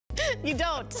You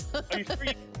don't. Are you sure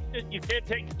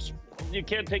you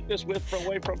can't take this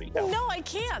away from me? No, I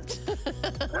can't.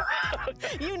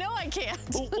 You know I can't.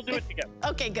 We'll do it together.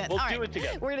 Okay, good. We'll do it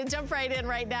together. We're gonna jump right in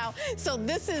right now. So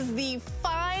this is the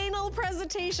final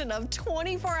presentation of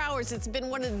 24 hours. It's been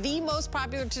one of the most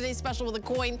popular Today's Special with a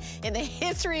Coin in the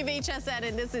history of HSN,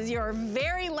 and this is your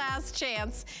very last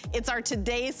chance. It's our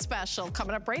Today's Special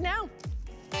coming up right now.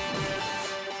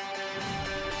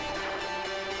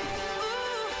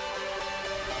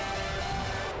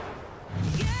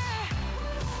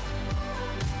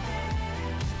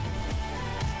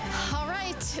 All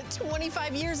right,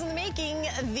 25 years in the making,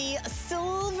 the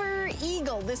Silver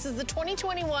Eagle. This is the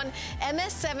 2021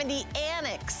 MS-70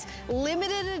 Annex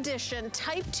limited edition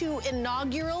Type 2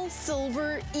 inaugural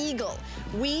Silver Eagle.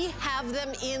 We have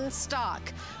them in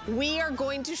stock. We are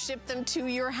going to ship them to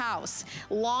your house.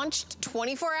 Launched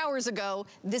 24 hours ago.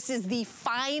 This is the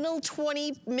final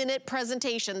 20-minute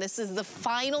presentation. This is the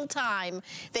final time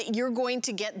that you're going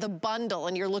to get the bundle.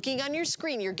 And you're looking on your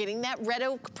screen, you're getting that red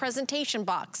oak presentation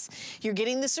box. You're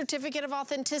getting the certificate of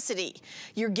authenticity.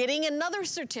 You're getting another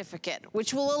certificate,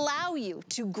 which will allow you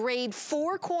to grade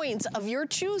 4 coins of your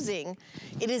choosing.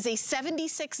 It is a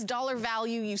 $76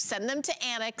 value. You send them to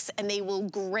Annex and they will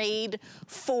grade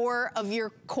 4 of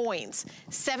your coins.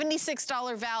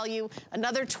 $76 value,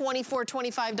 another $24,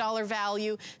 $25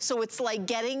 value. So it's like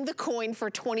getting the coin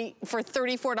for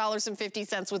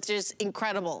 $34.50, which is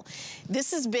incredible.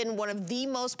 This has been one of the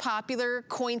most popular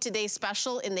Coin Today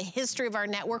special in the history of our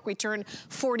network. We turned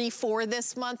 44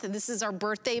 this month, and this is our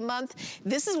birthday month.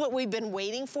 This is what we've been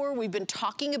waiting for. We've been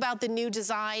talking about the new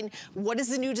design. What is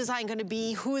the new design going to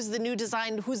be? Who is the new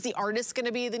design? Who's the artist going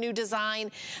to be the new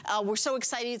design? We're so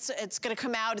excited it's going to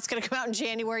come out. It's going to come out in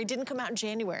January. Didn't come out in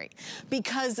January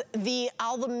because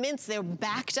all the mints, they're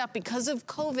backed up because of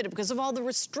COVID, because of all the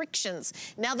restrictions.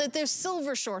 Now that there's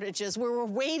silver shortages, where we're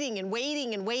waiting and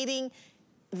waiting and waiting,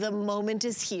 the moment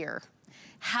is here.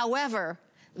 However,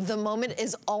 the moment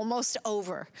is almost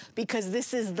over because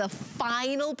this is the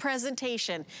final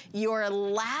presentation, your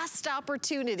last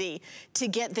opportunity to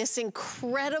get this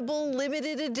incredible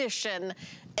limited edition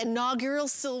inaugural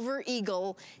Silver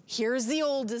Eagle. Here's the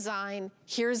old design.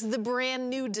 Here's the brand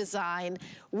new design.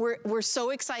 We're so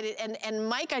excited. And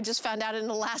Mike, I just found out in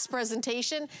the last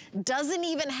presentation, doesn't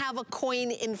even have a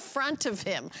coin in front of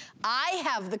him. I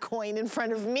have the coin in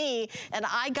front of me, and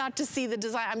I got to see the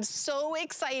design. I'm so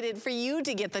excited for you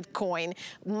to get the coin.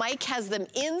 Mike has them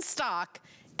in stock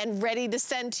and ready to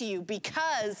send to you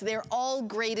because they're all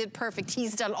graded perfect.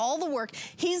 He's done all the work.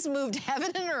 He's moved heaven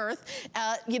and earth,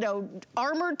 you know,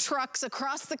 armored trucks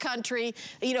across the country,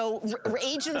 you know,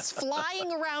 agents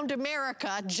flying around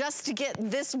America just to get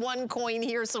this one coin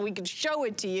here so we could show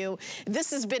it to you.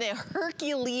 This has been a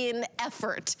Herculean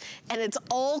effort, and it's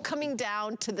all coming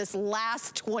down to this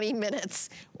last 20 minutes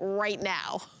right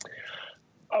now.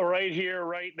 Right here,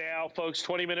 right now, folks,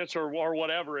 20 minutes or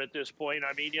whatever at this point.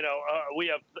 I mean, you know, we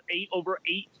have over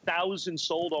 8,000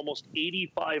 sold, almost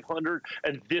 8,500,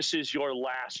 and this is your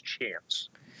last chance.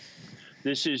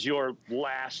 This is your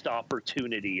last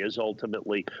opportunity is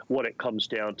ultimately what it comes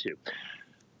down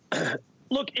to.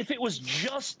 Look, if it was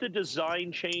just the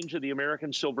design change of the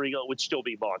American Silver Eagle, it would still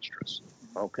be monstrous,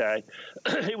 okay?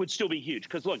 It would still be huge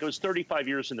because, look, it was 35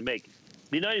 years in the making.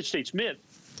 The United States Mint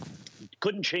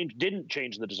didn't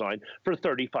change the design for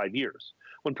 35 years.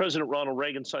 When President Ronald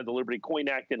Reagan signed the Liberty Coin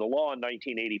Act into law in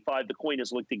 1985, the coin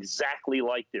has looked exactly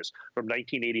like this from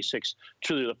 1986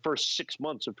 to the first 6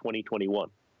 months of 2021.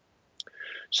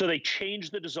 So they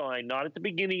changed the design, not at the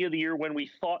beginning of the year when we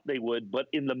thought they would, but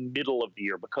in the middle of the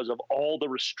year because of all the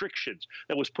restrictions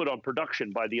that was put on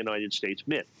production by the United States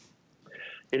Mint.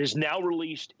 It is now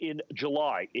released in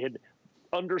July.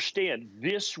 Understand,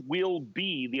 this will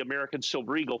be the American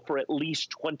Silver Eagle for at least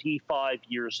 25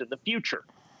 years in the future.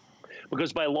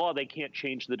 Because by law, they can't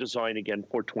change the design again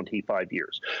for 25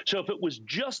 years. So if it was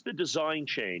just the design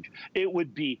change, it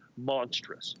would be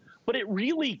monstrous. But it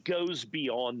really goes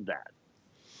beyond that.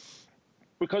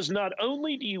 Because not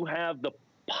only do you have the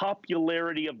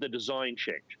popularity of the design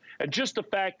change, and just the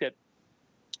fact that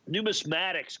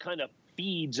numismatics kind of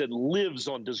feeds and lives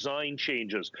on design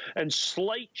changes and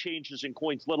slight changes in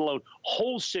coins, let alone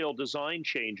wholesale design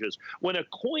changes. When a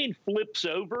coin flips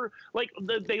over, like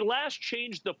they last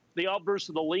changed the obverse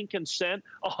of the Lincoln cent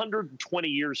 120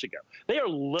 years ago. They are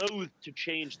loath to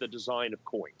change the design of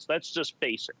coins. That's just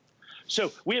basic.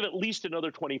 So we have at least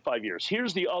another 25 years.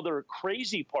 Here's the other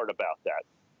crazy part about that.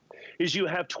 Is you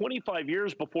have 25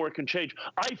 years before it can change.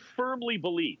 I firmly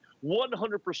believe,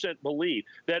 100% believe,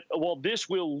 that while this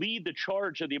will lead the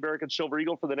charge of the American Silver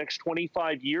Eagle for the next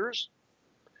 25 years,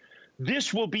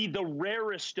 This will be the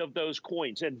rarest of those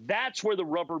coins, and that's where the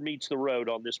rubber meets the road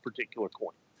on this particular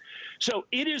coin. So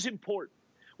it is important.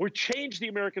 We changed the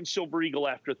American Silver Eagle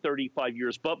after 35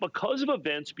 years, but because of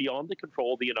events beyond the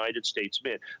control of the United States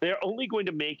Mint, they're only going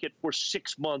to make it for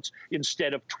 6 months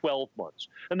instead of 12 months.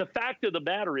 And the fact of the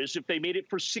matter is, if they made it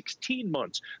for 16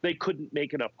 months, they couldn't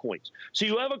make enough coins. So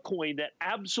you have a coin that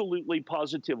absolutely,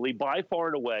 positively, by far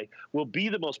and away, will be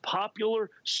the most popular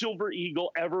Silver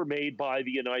Eagle ever made by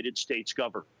the United States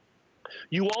government.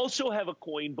 You also have a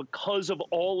coin, because of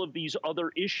all of these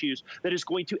other issues, that is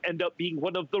going to end up being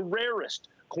one of the rarest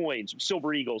coins,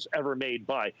 Silver Eagles, ever made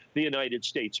by the United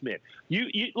States Mint.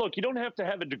 Look, you don't have to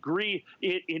have a degree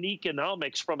in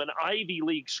economics from an Ivy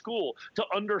League school to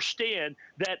understand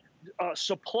that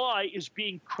supply is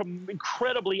being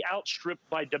incredibly outstripped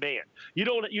by demand. You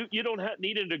don't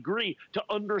need a degree to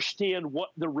understand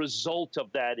what the result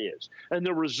of that is. And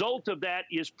the result of that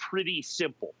is pretty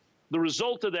simple. The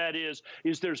result of that is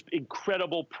there's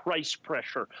incredible price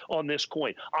pressure on this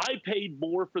coin. I paid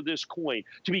more for this coin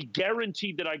to be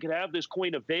guaranteed that I could have this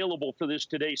coin available for this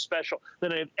today's special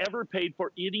than I have ever paid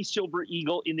for any Silver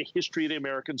Eagle in the history of the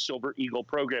American Silver Eagle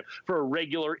program for a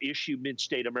regular issue Mint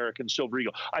State American Silver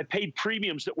Eagle. I paid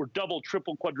premiums that were double,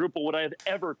 triple, quadruple what I have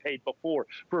ever paid before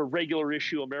for a regular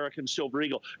issue American Silver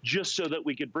Eagle, just so that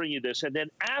we could bring you this. And then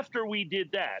after we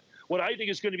did that, what I think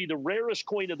is going to be the rarest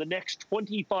coin of the next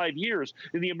 25 years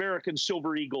in the American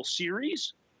Silver Eagle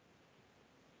series,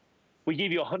 we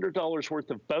gave you $100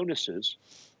 worth of bonuses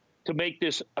to make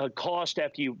this cost,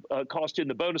 after you cost in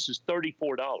the bonuses,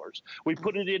 $34. We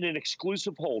put it in an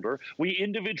exclusive holder. We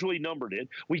individually numbered it.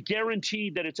 We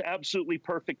guaranteed that it's absolutely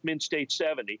perfect Mint State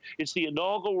 70. It's the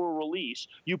inaugural release.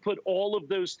 You put all of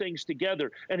those things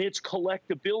together, and it's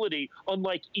collectability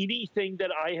unlike anything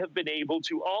that I have been able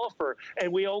to offer.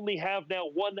 And we only have now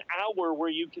 1 hour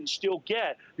where you can still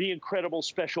get the incredible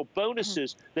special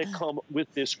bonuses that come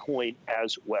with this coin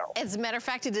as well. As a matter of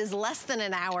fact, it is less than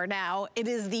an hour now. It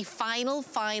is the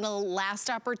final last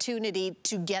opportunity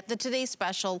to get the Today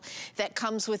Special that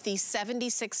comes with the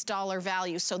 $76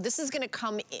 value. So this is going to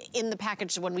come in the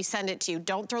package when we send it to you.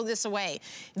 Don't throw this away.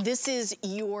 This is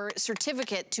your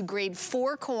certificate to grade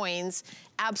 4 coins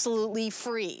absolutely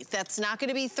free. That's not going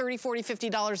to be $30, $40,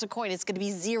 $50 a coin. It's going to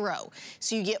be 0.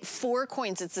 So you get 4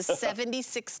 coins. It's a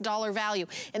 $76 value.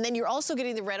 And then you're also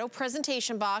getting the Redo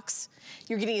presentation box.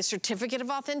 You're getting a certificate of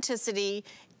authenticity.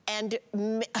 And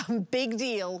big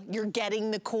deal, you're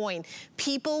getting the coin.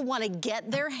 People want to get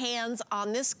their hands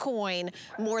on this coin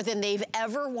more than they've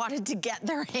ever wanted to get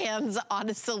their hands on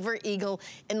a Silver Eagle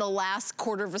in the last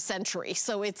quarter of a century.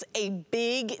 So it's a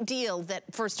big deal that,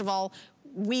 first of all,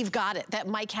 we've got it, that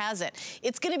Mike has it.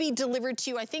 It's going to be delivered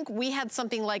to you. I think we had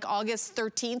something like August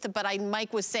 13th, but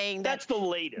Mike was saying that's the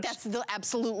latest. That's the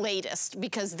absolute latest,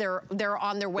 because they're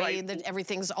on their way, right. That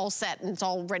everything's all set and it's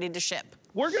all ready to ship.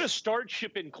 We're going to start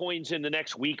shipping coins in the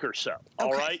next week or so. Okay.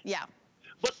 All right? Yeah.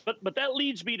 But that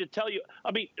leads me to tell you,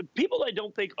 I mean, people I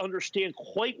don't think understand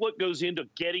quite what goes into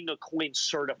getting a coin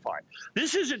certified.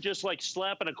 This isn't just like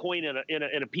slapping a coin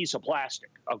in a piece of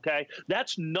plastic, okay?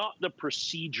 That's not the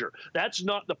procedure. That's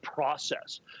not the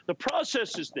process. The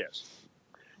process is this.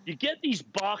 You get these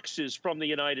boxes from the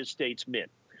United States Mint.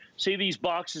 See these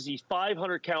boxes, these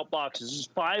 500 count boxes. This is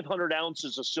 500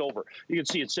 ounces of silver. You can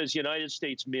see it says United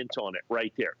States Mint on it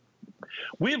right there.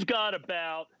 We've got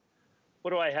about,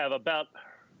 what do I have? About,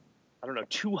 I don't know,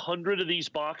 200 of these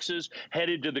boxes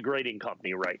headed to the grading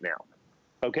company right now.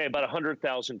 Okay, about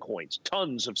 100,000 coins,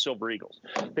 tons of Silver Eagles.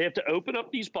 They have to open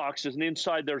up these boxes, and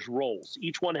inside there's rolls.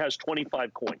 Each one has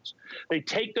 25 coins. They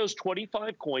take those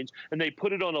 25 coins, and they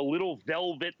put it on a little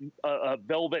velvet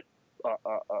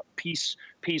piece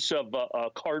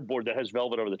of cardboard that has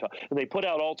velvet over the top, and they put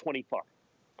out all 25.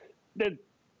 Then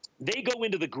they go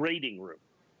into the grading room.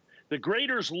 The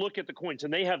graders look at the coins,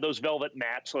 and they have those velvet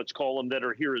mats, let's call them, that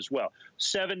are here as well.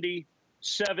 70,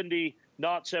 70,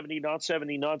 not 70, not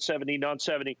 70, not 70, not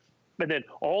 70. And then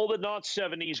all the not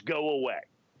 70s go away.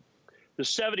 The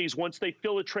 70s, once they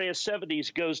fill a tray of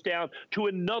 70s, goes down to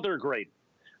another grader.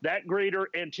 That grader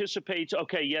anticipates,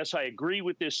 okay, yes, I agree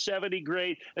with this 70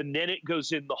 grade, and then it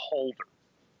goes in the holder.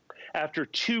 After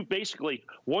basically,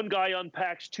 one guy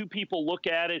unpacks, 2 people look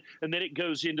at it, and then it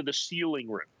goes into the sealing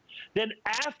room. Then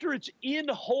after it's in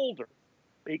the holder,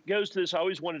 it goes to this. I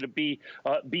always wanted to be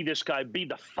this guy, be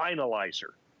the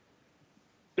finalizer.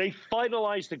 They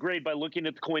finalize the grade by looking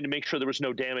at the coin to make sure there was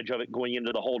no damage of it going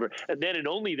into the holder. And then and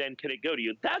only then can it go to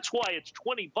you. That's why it's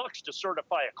 $20 to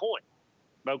certify a coin.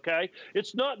 Okay,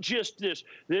 it's not just this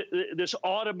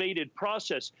automated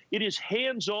process. It is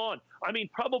hands-on. I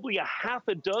mean, probably a half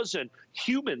a dozen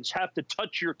humans have to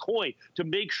touch your coin to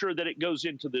make sure that it goes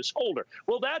into this holder.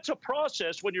 Well, that's a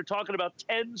process when you're talking about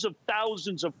tens of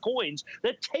thousands of coins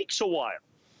that takes a while.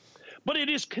 But it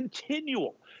is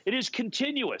continual. It is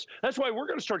continuous. That's why we're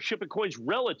going to start shipping coins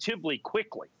relatively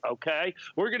quickly, okay?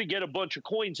 We're going to get a bunch of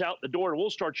coins out the door, and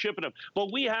we'll start shipping them.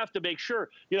 But we have to make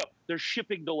sure, there's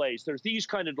shipping delays. There's these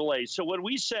kind of delays. So when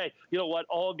we say,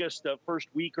 August, the first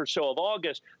week or so of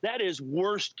August, that is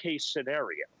worst case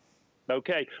scenario.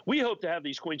 Okay, we hope to have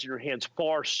these coins in your hands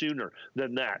far sooner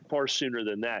than that,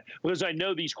 because I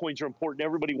know these coins are important.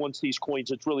 Everybody wants these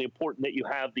coins. It's really important that you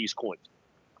have these coins.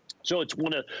 So it's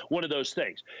one of those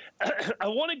things. I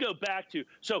want to go back to,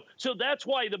 so that's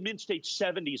why the Mint State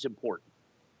 70 is important.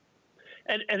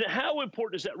 And how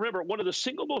important is that? Remember, one of the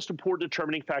single most important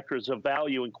determining factors of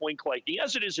value in coin collecting,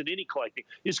 as it is in any collecting,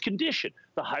 is condition.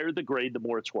 The higher the grade, the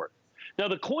more it's worth. Now,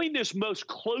 the coin this most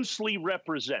closely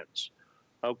represents,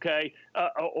 okay,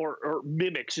 or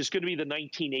mimics, is going to be the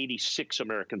 1986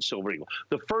 American Silver Eagle,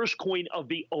 the first coin of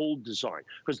the old design,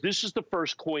 because this is the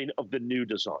first coin of the new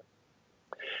design.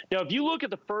 Now, if you look at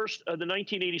the first of the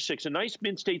 1986, a nice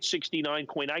Mint State 69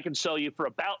 coin, I can sell you for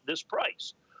about this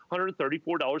price,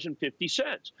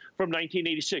 $134.50 from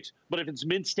 1986. But if it's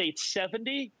Mint State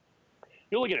 70,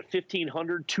 you're looking at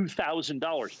 $1,500,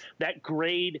 $2,000. That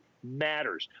grade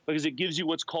matters because it gives you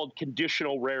what's called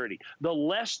conditional rarity. The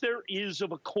less there is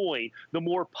of a coin, the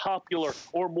more popular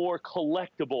or more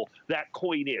collectible that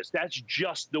coin is. That's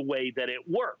just the way that it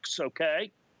works,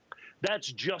 okay?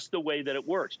 That's just the way that it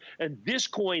works. And this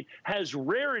coin has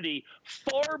rarity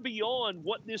far beyond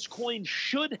what this coin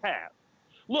should have.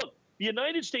 Look, the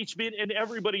United States Mint, and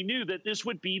everybody knew that this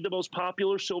would be the most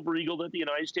popular Silver Eagle that the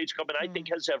United States government, I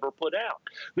think, has ever put out.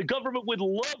 The government would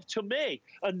love to make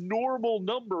a normal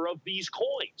number of these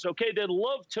coins, okay? They'd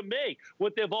love to make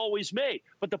what they've always made.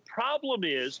 But the problem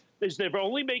is they're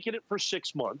only making it for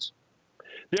 6 months.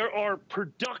 There are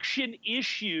production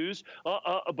issues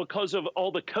because of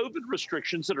all the COVID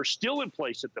restrictions that are still in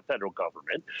place at the federal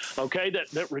government, okay,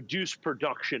 that reduce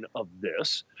production of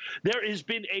this. There has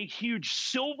been a huge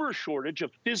silver shortage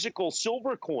of physical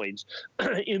silver coins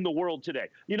in the world today.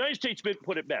 The United States Mint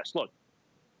put it best. Look,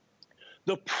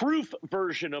 the proof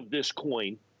version of this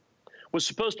coin was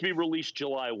supposed to be released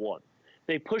July 1.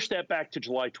 They pushed that back to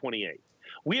July 28.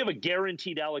 We have a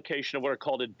guaranteed allocation of what are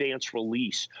called advanced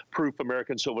release proof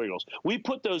American Silver Eagles. We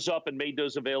put those up and made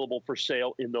those available for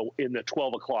sale in the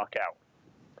 12 o'clock hour.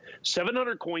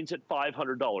 700 coins at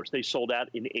 $500. They sold out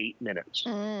in 8 minutes.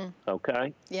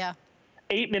 Okay? Yeah.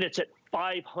 8 minutes at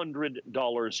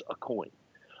 $500 a coin.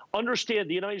 Understand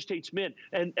the United States Mint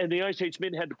and the United States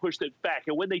Mint had to push that back.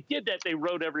 And when they did that, they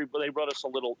wrote us a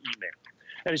little email.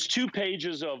 And it's 2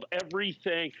 pages of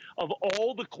everything, of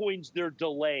all the coins they're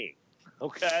delaying.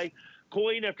 Okay,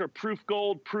 coin after proof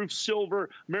gold, proof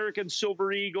silver, American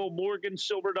Silver Eagle, Morgan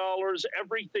Silver Dollars,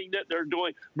 everything that they're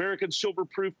doing, American Silver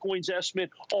Proof Coins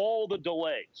estimate, all the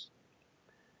delays.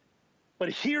 But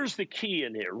here's the key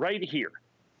in here, right here.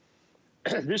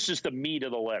 This is the meat of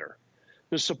the letter.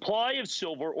 The supply of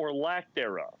silver or lack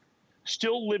thereof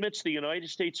still limits the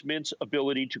United States Mint's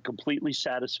ability to completely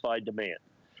satisfy demand.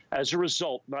 As a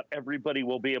result, not everybody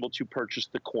will be able to purchase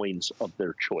the coins of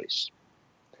their choice.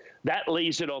 That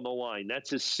lays it on the line.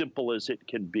 That's as simple as it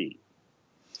can be.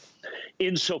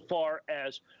 Insofar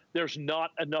as there's not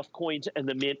enough coins and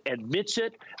the Mint admits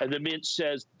it, and the Mint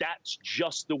says that's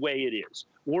just the way it is.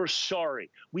 We're sorry.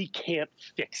 We can't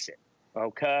fix it,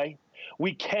 okay?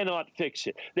 We cannot fix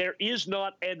it. There is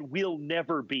not and will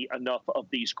never be enough of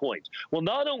these coins. Well,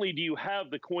 not only do you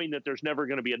have the coin that there's never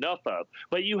going to be enough of,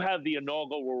 but you have the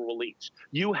inaugural release.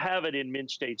 You have it in Mint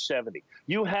State 70.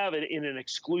 You have it in an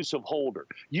exclusive holder.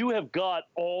 You have got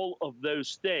all of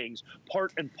those things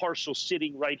part and parcel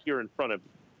sitting right here in front of you.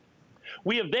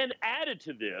 We have then added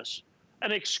to this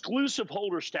an exclusive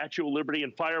holder, Statue of Liberty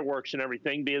and fireworks and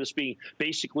everything, this being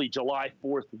basically July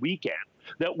 4th weekend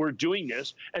that we're doing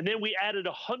this. And then we added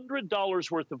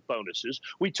 $100 worth of bonuses.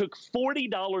 We took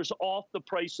 $40 off the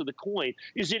price of the coin.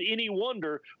 Is it any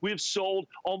wonder we've sold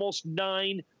almost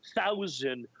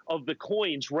 9,000 of the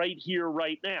coins right here,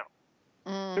 right now?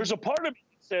 There's a part of me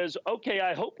that says, okay,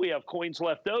 I hope we have coins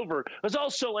left over, because I'll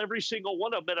sell every single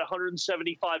one of them at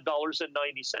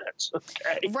 $175.90.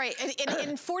 Okay? Right. And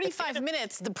in 45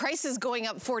 minutes, the price is going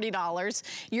up $40.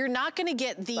 You're not going to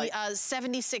get the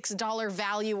 $76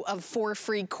 value of 4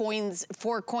 free coins,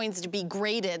 4 coins to be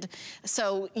graded.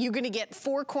 So you're going to get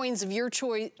 4 coins of your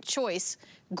choice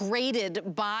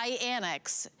graded by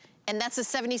Annex. and that's a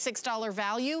 $76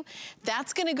 value.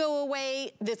 That's gonna go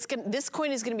away. This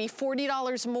coin is gonna be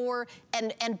 $40 more.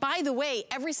 And by the way,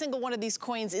 every single one of these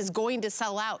coins is going to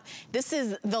sell out. This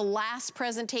is the last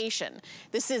presentation.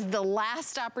 This is the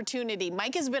last opportunity.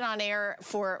 Mike has been on air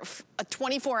for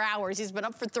 24 hours. He's been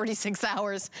up for 36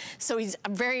 hours. So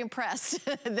I'm very impressed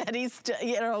that he's,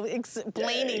 you know,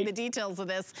 explaining the details of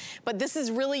this. But this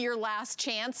is really your last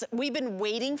chance. We've been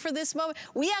waiting for this moment.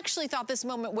 We actually thought this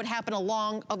moment would happen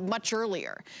much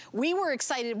earlier. We were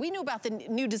excited. We knew about the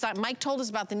new design. Mike told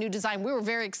us about the new design. We were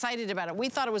very excited about it. We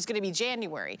thought it was going to be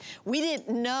January. We didn't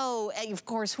know, of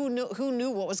course, who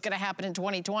knew what was going to happen in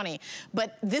 2020.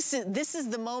 But this is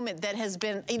the moment that has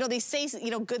been, you know, they say, you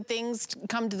know, good things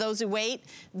come to those who wait.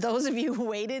 Those of you who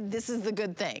waited, this is the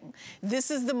good thing.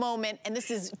 This is the moment, and this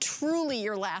is truly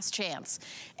your last chance.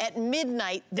 At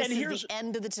midnight, this is the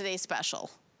end of the Today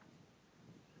Special.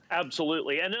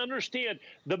 Absolutely. And understand,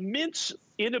 the Mint's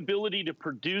inability to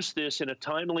produce this in a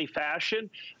timely fashion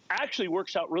actually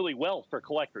works out really well for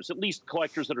collectors, at least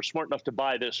collectors that are smart enough to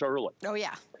buy this early. Oh,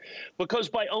 yeah. Because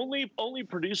by only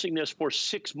producing this for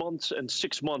 6 months and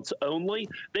 6 months only,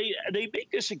 they make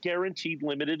this a guaranteed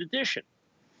limited edition.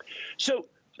 So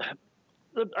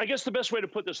I guess the best way to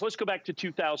put this, let's go back to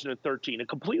 2013, a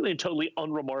completely and totally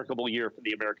unremarkable year for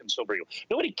the American Silver Eagle.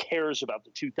 Nobody cares about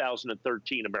the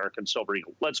 2013 American Silver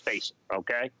Eagle. Let's face it,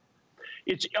 okay?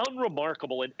 It's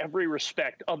unremarkable in every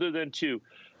respect other than to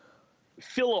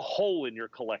fill a hole in your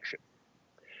collection.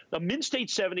 The Mint State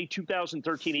 70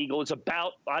 2013 Eagle is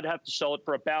about, I'd have to sell it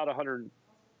for about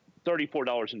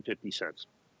 $134.50.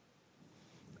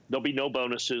 There'll be no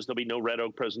bonuses. There'll be no red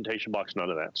oak presentation box, none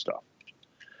of that stuff.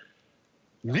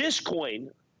 This coin,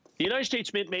 the United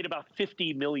States Mint made about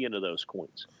 50 million of those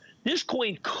coins. This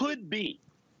coin could be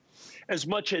as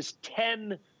much as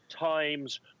 10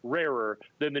 times rarer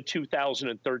than the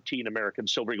 2013 American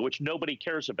Silver Eagle, which nobody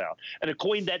cares about. And a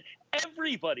coin that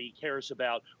everybody cares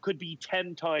about could be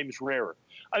 10 times rarer.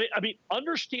 I mean,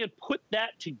 understand, put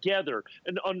that together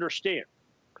and understand.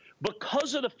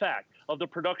 Because of the fact of the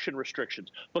production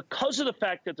restrictions, because of the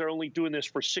fact that they're only doing this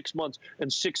for 6 months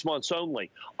and 6 months only,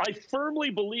 I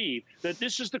firmly believe that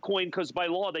this is the coin, because by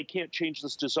law they can't change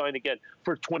this design again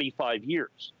for 25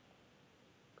 years.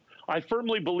 I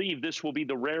firmly believe this will be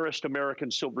the rarest American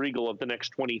Silver Eagle of the next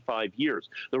 25 years,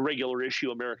 the regular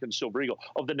issue American Silver Eagle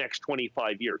of the next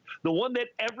 25 years. The one that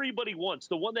everybody wants,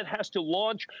 the one that has to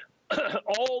launch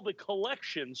all the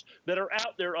collections that are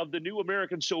out there of the new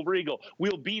American Silver Eagle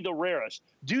will be the rarest.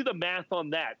 Do the math on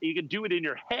that. You can do it in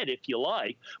your head if you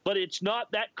like, but it's not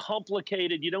that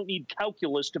complicated. You don't need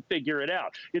calculus to figure it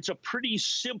out. It's a pretty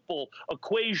simple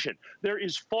equation. There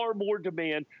is far more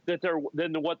demand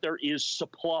than what there is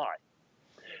supply.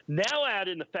 Now add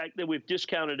in the fact that we've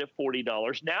discounted at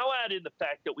 $40. Now add in the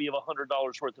fact that we have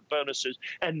 $100 worth of bonuses.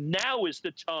 And now is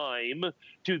the time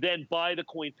to then buy the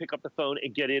coin, pick up the phone,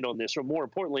 and get in on this. Or more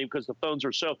importantly, because the phones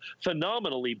are so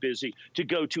phenomenally busy, to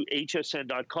go to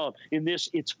hsn.com in this,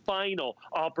 its final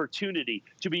opportunity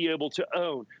to be able to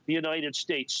own the United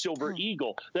States Silver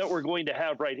Eagle that we're going to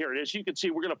have right here. And as you can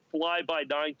see, we're going to fly by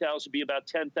 9,000, be about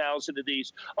 10,000 of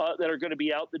these that are going to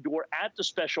be out the door at the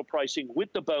special pricing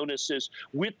with the bonuses,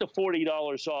 with the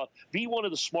 $40 off. Be one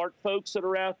of the smart folks that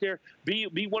are out there.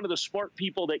 Be one of the smart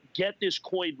people that get this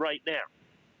coin right now.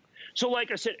 So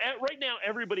like I said, right now,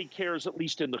 everybody cares, at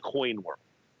least in the coin world.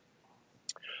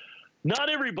 Not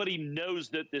everybody knows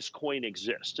that this coin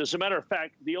exists. As a matter of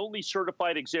fact, the only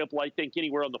certified example I think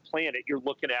anywhere on the planet you're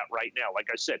looking at right now, like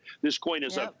I said, this coin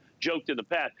is I've joked in the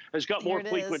past, has got more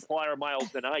frequent flyer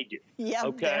miles than I do. Yep,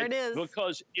 okay? There it is.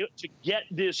 Because to get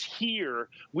this here,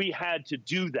 we had to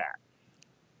do that.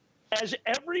 As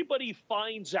everybody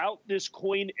finds out this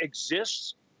coin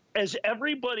exists, as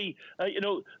everybody,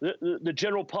 the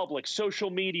general public, social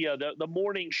media, the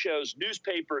morning shows,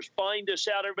 newspapers find this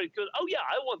out, everybody goes, oh, yeah,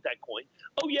 I want that coin.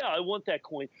 Oh, yeah, I want that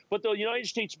coin. But the United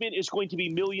States Mint is going to be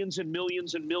millions and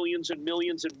millions and millions and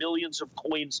millions and millions of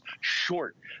coins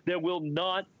short. There will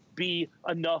not be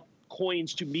enough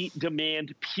coins to meet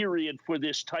demand, period, for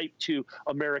this Type 2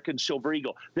 American Silver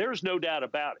Eagle. There's no doubt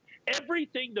about it.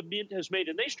 Everything the Mint has made,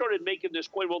 and they started making this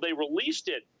coin, well, they released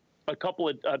it a couple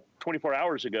of 24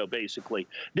 hours ago, basically.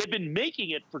 They've been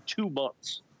making it for 2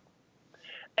 months.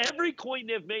 Every coin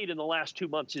they've made in the last 2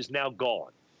 months is now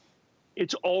gone.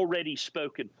 It's already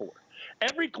spoken for.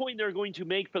 Every coin they're going to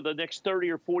make for the next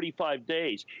 30 or 45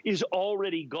 days is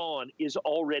already gone, is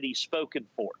already spoken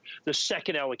for. The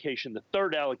second allocation, the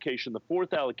third allocation, the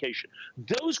fourth allocation,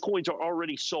 those coins are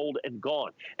already sold and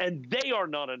gone, and they are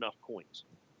not enough coins.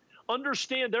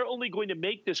 Understand, they're only going to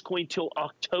make this coin till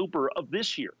October of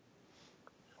this year.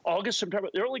 August, September,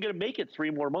 they're only going to make it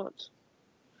 3 more months.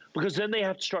 Because then they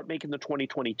have to start making the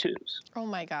 2022s. Oh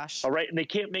my gosh. All right, and they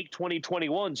can't make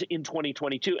 2021s in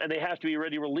 2022, and they have to be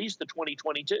ready to release the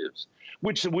 2022s,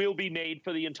 which will be made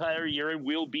for the entire year and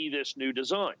will be this new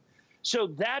design. So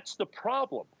that's the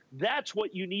problem. That's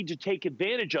what you need to take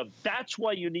advantage of. That's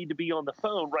why you need to be on the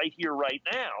phone right here, right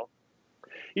now,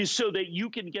 is so that you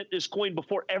can get this coin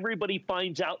before everybody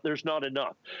finds out there's not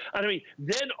enough. And I mean,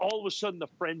 then all of a sudden the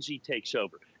frenzy takes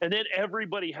over, and then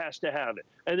everybody has to have it.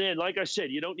 And then, like I said,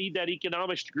 you don't need that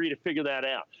economics degree to figure that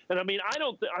out. And I mean,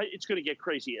 it's going to get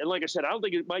crazy. And like I said, I don't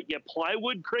think it might get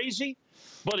plywood crazy,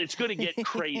 but it's going to get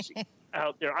crazy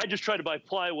out there. I just try to buy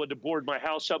plywood to board my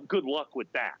house up. Good luck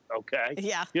with that, okay?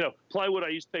 Yeah. You know, plywood I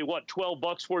used to pay, what,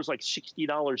 $12 for? Is like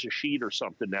 $60 a sheet or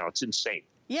something now. It's insane.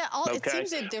 Yeah, it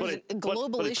seems that there's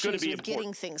global issues with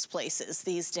getting things places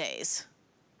these days.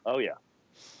 Oh, yeah.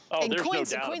 Oh, and there's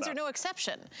coins, no doubt coins about are no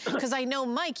exception. Because I know,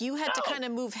 Mike, you had to kind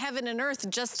of move heaven and earth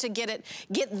just to get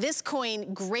this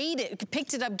coin graded,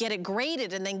 picked it up, get it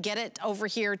graded, and then get it over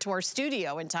here to our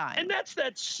studio in time. And that's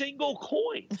that single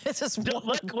coin. It's just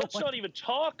Let's not even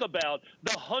talk about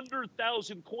the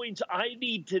 100,000 coins I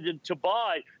need to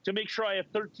buy to make sure I have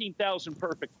 13,000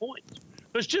 perfect coins.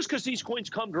 But just because these coins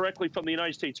come directly from the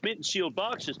United States Mint in sealed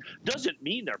boxes doesn't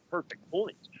mean they're perfect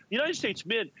coins. The United States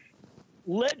Mint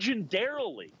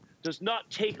legendarily does not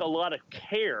take a lot of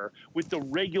care with the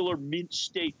regular mint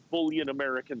state bullion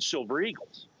American silver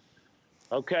eagles.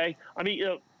 Okay? I mean,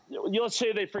 let's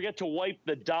say they forget to wipe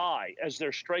the die as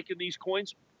they're striking these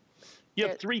coins. You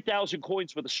have 3,000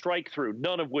 coins with a strike through,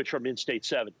 none of which are mint state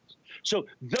 70s. So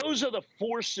those are the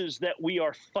forces that we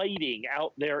are fighting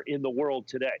out there in the world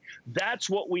today. That's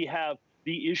what we have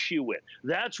the issue with.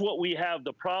 That's what we have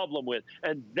the problem with.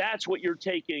 And that's what you're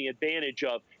taking advantage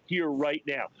of here right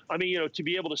now. I mean, you know, to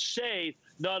be able to save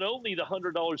not only the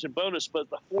 $100 in bonus, but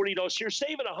the $40. You're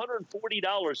saving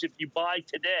 $140 if you buy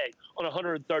today on a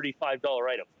 $135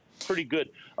 item. Pretty good.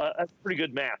 Pretty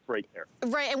good math right there.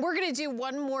 Right, and we're going to do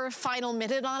one more final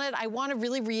minute on it. I want to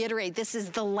really reiterate, this is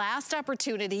the last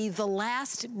opportunity, the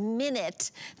last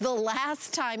minute, the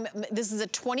last time. This is a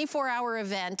 24-hour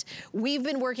event. We've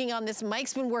been working on this.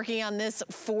 Mike's been working on this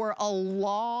for a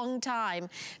long time.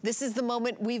 This is the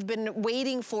moment we've been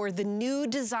waiting for. The new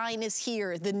design is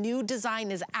here. The new design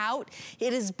is out.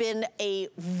 It has been a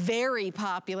very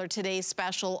popular today's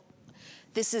special.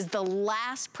 This is the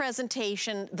last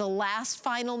presentation, the last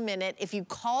final minute. If you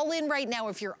call in right now,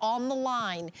 if you're on the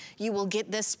line, you will get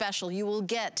this special. You will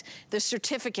get the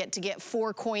certificate to get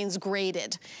 4 coins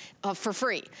graded for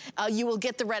free. You will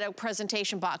get the Red Oak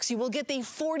presentation box. You will get the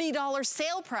 $40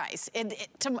 sale price.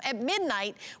 At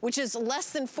midnight, which is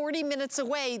less than 40 minutes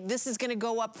away, this is gonna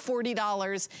go up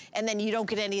 $40, and then you don't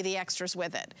get any of the extras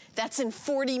with it. That's in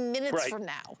 40 minutes from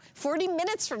now. 40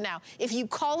 minutes from now. If you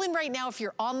call in right now, if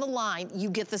you're on the line, you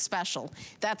get the special.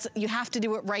 You have to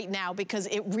do it right now because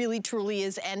it really truly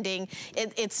is ending.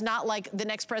 It's not like the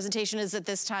next presentation is at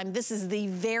this time. This is the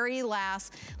very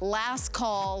last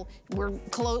call. We're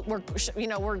shutting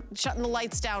the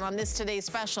lights down on this today's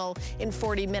special in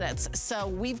 40 minutes. So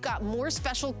we've got more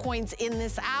special coins in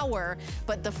this hour,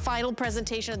 but the final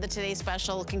presentation of the today's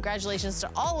special, congratulations to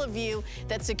all of you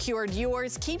that secured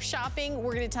yours. Keep shopping.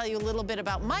 We're going to tell you a little bit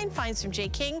about mine finds from Jay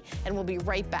King, and we'll be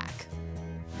right back.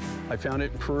 I found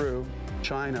it in Peru,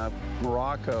 China,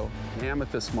 Morocco, an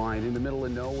amethyst mine in the middle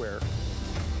of nowhere.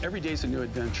 Every day's a new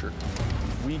adventure.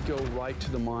 We go right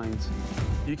to the mines.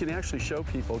 You can actually show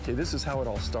people, okay, this is how it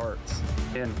all starts.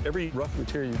 And every rough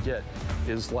material you get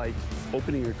is like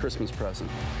opening a Christmas present.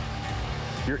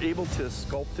 You're able to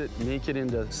sculpt it, make it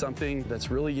into something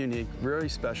that's really unique, very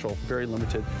special, very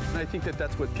limited. And I think that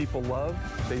that's what people love.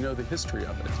 They know the history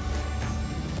of it.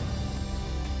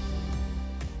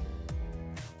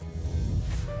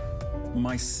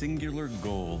 My singular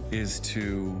goal is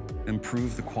to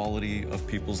improve the quality of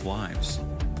people's lives.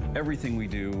 Everything we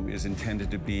do is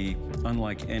intended to be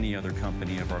unlike any other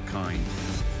company of our kind.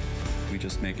 We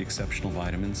just make exceptional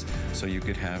vitamins so you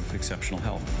could have exceptional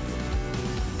health.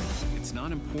 It's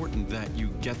not important that you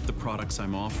get the products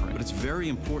I'm offering, but it's very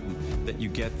important that you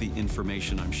get the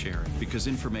information I'm sharing, because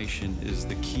information is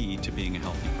the key to being a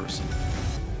healthy person.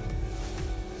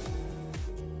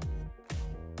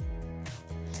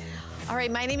 All right,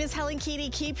 my name is Helen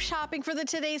Keaty. Keep shopping for the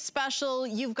today's special.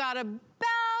 You've got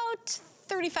about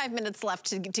 35 minutes left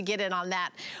to get in on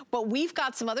that. But we've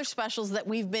got some other specials that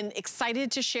we've been excited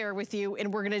to share with you,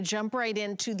 and we're gonna jump right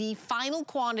into the final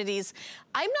quantities.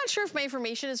 I'm not sure if my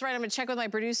information is right. I'm gonna check with my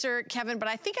producer, Kevin, but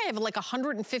I think I have like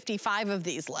 155 of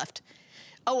these left.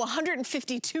 Oh,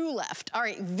 152 left. All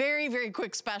right, very, very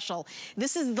quick special.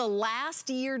 This is the last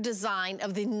year design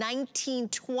of the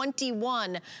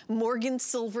 1921 Morgan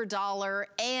Silver Dollar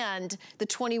and the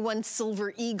 21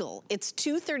 Silver Eagle. It's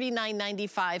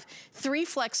 $239.95, 3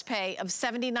 flex pay of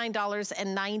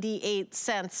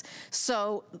 $79.98.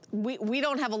 So we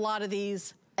don't have a lot of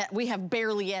these. We have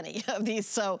barely any of these.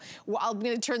 So I'm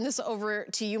gonna turn this over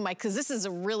to you, Mike, because this is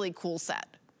a really cool set.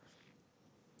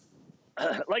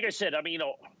 Like I said, I mean, you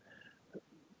know,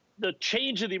 the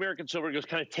change of the American Silver has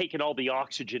kind of taken all the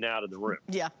oxygen out of the room.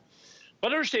 Yeah.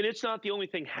 But understand, it's not the only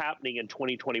thing happening in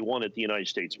 2021 at the United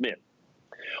States Mint.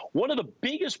 One of the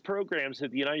biggest programs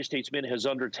that the United States Mint has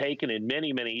undertaken in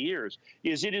many, many years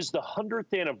is it is the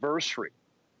 100th anniversary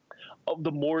of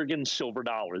the Morgan Silver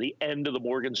Dollar, the end of the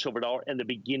Morgan Silver Dollar and the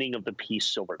beginning of the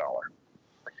Peace Silver Dollar.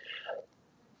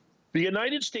 The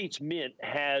United States Mint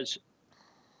has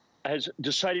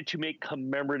decided to make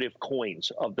commemorative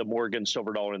coins of the Morgan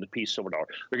Silver Dollar and the Peace Silver Dollar.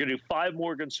 They're going to do 5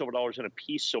 Morgan Silver Dollars and a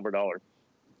Peace Silver Dollar,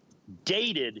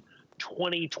 dated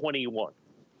 2021.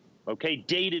 Okay,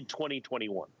 dated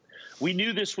 2021. We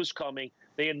knew this was coming.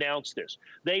 They announced this.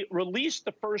 They released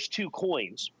the first 2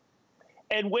 coins,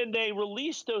 and when they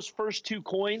released those first 2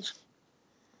 coins,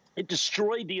 it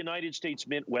destroyed the United States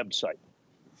Mint website.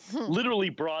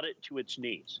 Literally brought it to its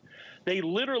knees. They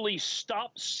literally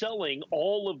stopped selling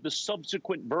all of the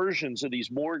subsequent versions of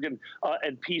these Morgan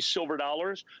and Peace Silver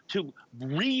Dollars to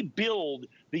rebuild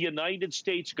the United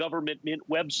States government mint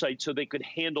website so they could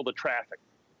handle the traffic.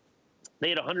 They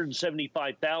had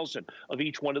 175,000 of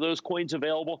each one of those coins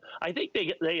available. I think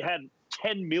they had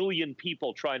 10 million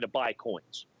people trying to buy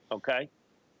coins, okay?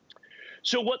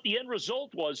 So what the end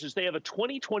result was is they have a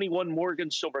 2021 Morgan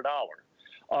Silver Dollar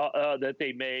that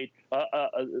they made,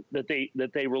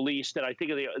 that they released, and I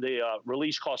think the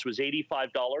release cost was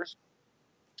 $85.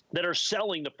 That are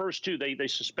selling the first 2. They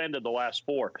suspended the last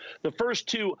 4. The first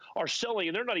 2 are selling,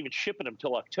 and they're not even shipping them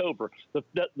till October.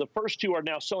 The first 2 are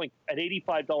now selling at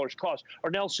 $85 cost,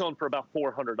 are now selling for about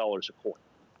 $400 a coin.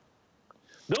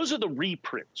 Those are the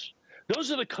reprints. Those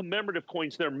are the commemorative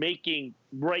coins they're making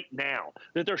right now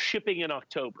that they're shipping in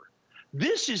October.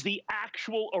 This is the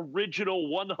actual original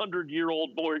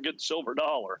 100-year-old Morgan Silver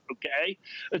Dollar, okay?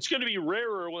 It's going to be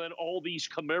rarer than all these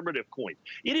commemorative coins.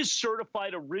 It is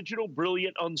certified original,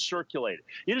 brilliant, uncirculated.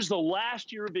 It is the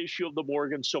last year of issue of the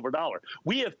Morgan Silver Dollar.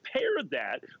 We have paired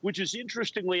that, which is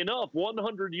interestingly enough,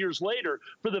 100 years later,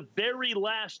 for the very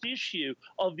last issue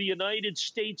of the United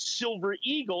States Silver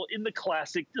Eagle in the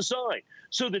classic design.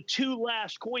 So the 2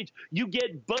 last coins, you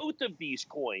get both of these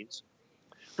coins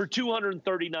for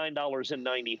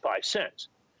 $239.95.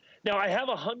 Now, I have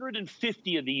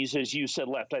 150 of these, as you said,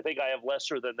 left. I think I have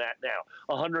lesser than that now,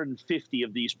 150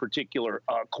 of these particular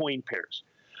coin pairs.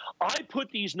 I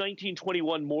put these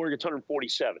 1921 Morgans,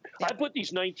 147. I put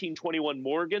these 1921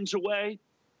 Morgans away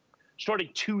starting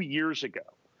 2 years ago.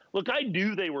 Look, I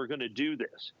knew they were going to do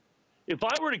this. If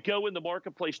I were to go in the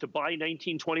marketplace to buy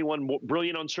 1921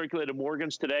 brilliant uncirculated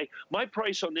Morgans today, my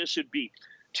price on this would be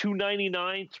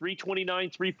 $299,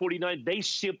 $329, $349. They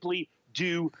simply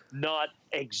do not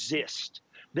exist.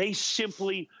 They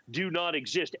simply do not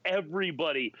exist.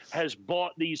 Everybody has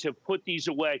bought these, have put these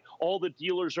away. All the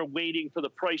dealers are waiting for the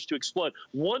price to explode.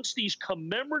 Once these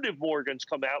commemorative Morgans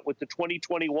come out with the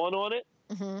 2021 on it,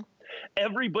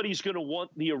 everybody's going to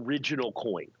want the original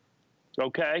coin.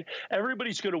 Okay,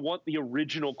 everybody's going to want the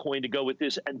original coin to go with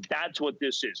this, and that's what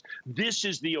this is. This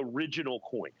is the original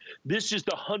coin. This is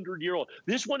the 100-year-old.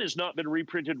 This one has not been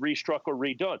reprinted, restruck, or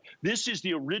redone. This is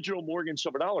the original Morgan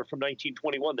Silver Dollar from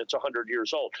 1921 that's 100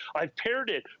 years old. I've paired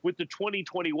it with the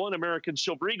 2021 American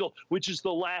Silver Eagle, which is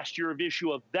the last year of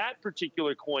issue of that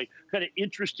particular coin, kind of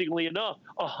interestingly enough,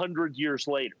 100 years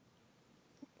later.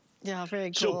 Yeah,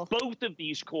 very So cool. both of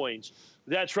these coins,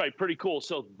 that's right, pretty cool.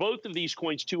 So both of these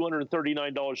coins,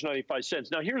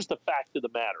 $239.95. Now, here's the fact of the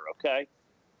matter, okay?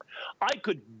 I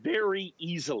could very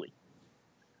easily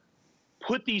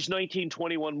put these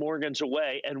 1921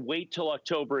 away and wait till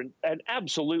October and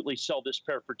absolutely sell this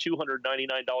pair for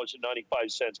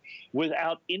 $299.95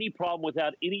 without any problem,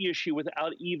 without any issue,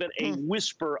 without even a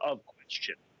whisper of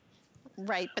question.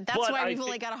 Right, but that's why we've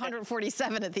only got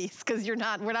 147 of these, because we're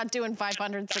not doing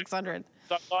 500, 600.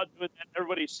 I'm not doing that.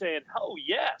 Everybody's saying, oh,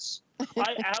 yes,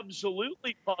 I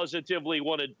absolutely positively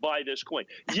want to buy this coin.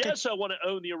 Yes, I want to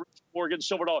own the original Morgan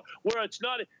Silver Dollar, where it's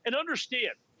not. And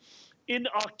understand, in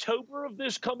October of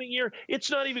this coming year, it's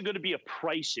not even going to be a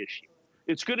price issue.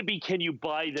 It's going to be, can you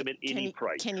buy them at any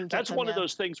price? That's one of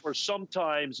those things where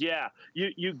sometimes, yeah,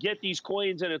 you get these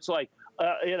coins and it's like,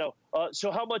 so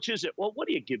how much is it? Well, what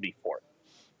do you give me for it?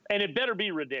 And it better be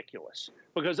ridiculous,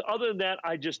 because other than that,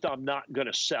 I'm not going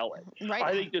to sell it. Right.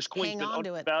 I think this coin's been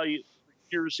undervalued for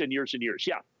years and years and years.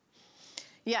 Yeah.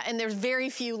 Yeah, and there's very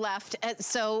few left.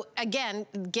 So again,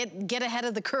 get ahead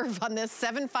of the curve on this.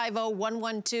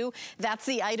 750-112, that's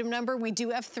the item number. We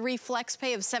do have 3 flex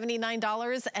pay of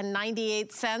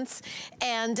 $79.98.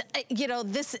 And you know,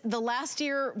 the last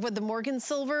year with the Morgan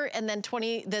Silver, and then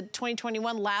the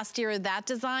 2021 last year of that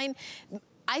design,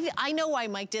 I know why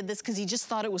Mike did this, because he just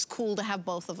thought it was cool to have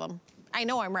both of them. I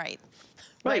know I'm right.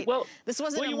 Right. Well, this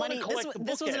wasn't a money.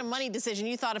 This wasn't a money decision.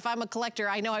 You thought, if I'm a collector,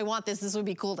 I know I want this. This would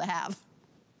be cool to have.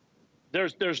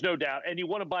 There's no doubt. And you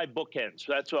want to buy bookends.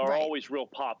 That's always real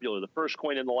popular. The first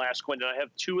coin and the last coin. And I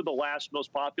have 2 of the last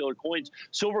most popular coins,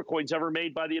 silver coins ever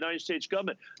made by the United States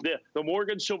government. The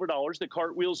Morgan silver dollars, the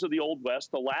cartwheels of the Old West.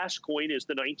 The last coin is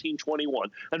the 1921.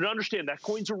 And understand, that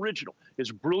coin's original. It's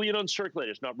brilliant uncirculated.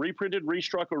 It's not reprinted,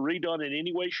 restruck, or redone in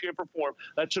any way, shape, or form.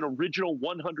 That's an original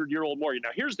 100-year-old Morgan.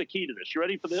 Now, here's the key to this. You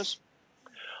ready for this?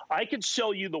 I could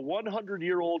sell you the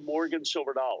 100-year-old Morgan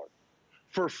silver dollar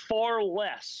for far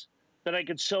less than I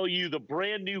could sell you the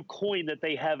brand new coin that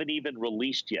they haven't even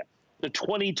released yet, the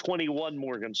 2021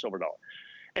 Morgan silver dollar.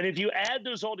 And if you add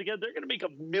those all together, they're going to make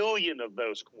 1 million of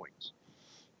those coins.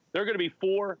 They're going to be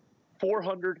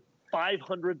 $400,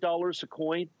 $500 a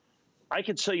coin. I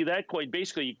could sell you that coin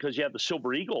basically because you have the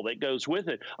silver eagle that goes with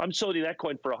it. I'm selling you that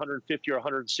coin for 150 or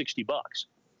 160 bucks.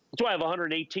 That's why I have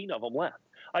 118 of them left.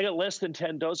 I got less than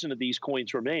 10 dozen of these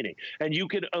coins remaining. And you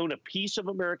can own a piece of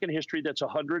American history that's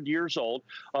 100 years old,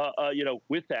 you know,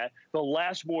 with that. The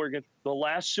last Morgan, the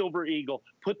last Silver Eagle,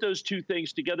 put those 2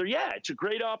 things together. Yeah, it's a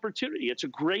great opportunity. It's a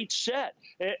great set.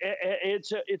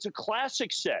 It's a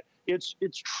classic set. It's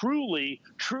truly,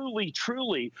 truly,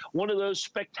 truly one of those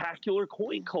spectacular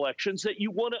coin collections that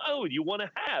you want to own, you want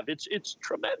to have. It's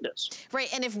tremendous.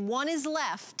 Right, and if one is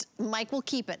left, Mike will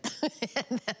keep it.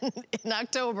 And then in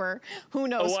October, who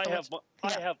knows? Oh,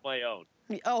 I have my own.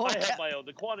 Oh, okay. I have my own.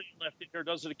 The quantity left in here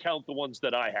doesn't count the ones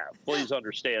that I have. Please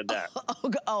understand that.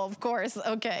 Oh, of course.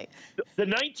 Okay. The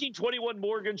 1921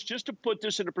 Morgans, just to put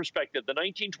this into perspective, the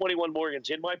 1921 Morgans,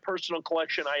 in my personal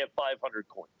collection, I have 500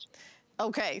 coins.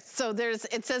 Okay, so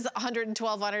it says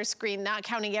 112 on our screen, not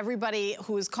counting everybody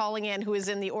who is calling in, who is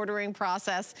in the ordering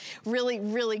process. Really,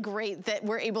 really great that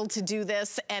we're able to do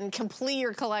this and complete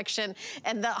your collection.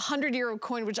 And the 100-year-old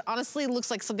coin, which honestly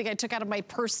looks like something I took out of my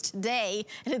purse today,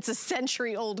 and it's a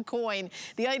century-old coin.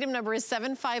 The item number is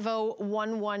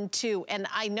 750112. And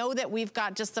I know that we've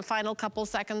got just the final couple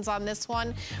seconds on this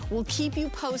one. We'll keep you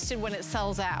posted when it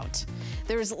sells out.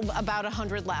 There's about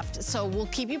 100 left, so we'll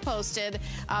keep you posted,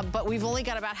 but we've only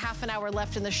got about half an hour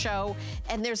left in the show,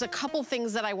 and there's a couple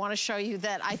things that I want to show you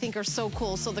that I think are so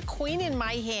cool. So the coin in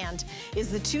my hand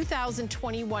is the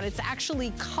 2021. It's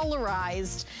actually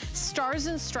colorized Stars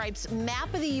and Stripes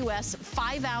Map of the U.S.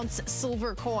 5-ounce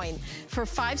silver coin for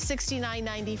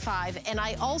 $569.95, and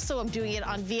I also am doing it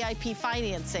on VIP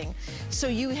financing. So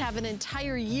you have an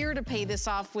entire year to pay this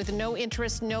off with no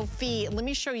interest, no fee. Let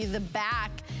me show you the back.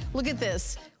 Look at this.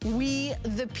 We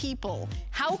the people.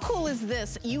 How cool is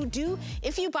this? You do,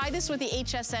 if you buy this with the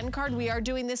HSN card, we are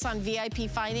doing this on VIP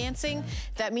financing.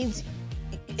 That means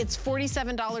it's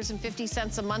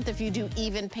 $47.50 a month if you do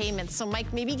even payments. So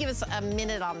Mike, maybe give us a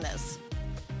minute on this.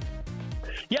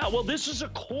 Yeah, well, this is a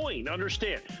coin,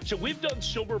 understand. So we've done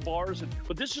silver bars,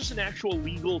 but this is an actual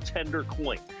legal tender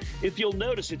coin. If you'll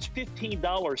notice, it's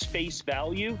 $15 face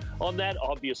value on that.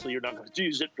 Obviously, you're not going to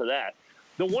use it for that.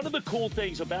 One of the cool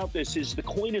things about this is the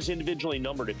coin is individually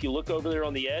numbered. If you look over there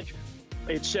on the edge,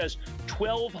 it says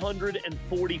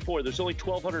 1,244. There's only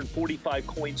 1,245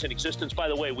 coins in existence. By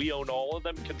the way, we own all of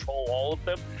them, control all of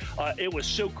them. It was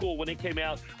so cool when it came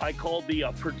out. I called the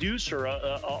producer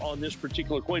on this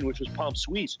particular coin, which was Palm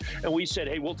Suisse, and we said,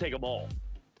 hey, we'll take them all.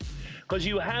 Because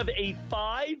you have a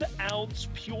 5-ounce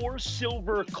pure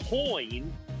silver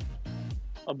coin,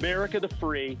 America the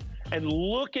Free, and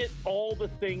look at all the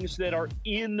things that are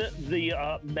in the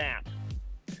map.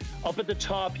 Up at the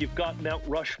top, you've got Mount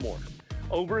Rushmore.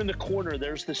 Over in the corner,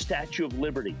 there's the Statue of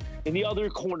Liberty. In the other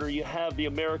corner, you have the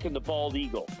American, the bald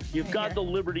eagle. You've got the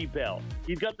Liberty Bell.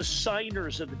 You've got the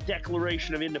signers of the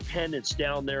Declaration of Independence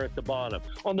down there at the bottom.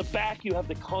 On the back, you have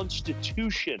the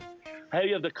Constitution. How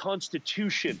you have the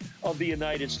Constitution of the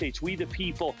United States. We, the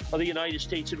people of the United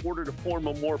States, in order to form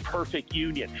a more perfect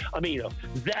union. I mean,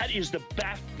 that is the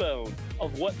backbone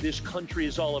of what this country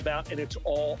is all about, and it's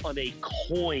all on a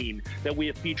coin that we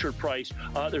have featured price.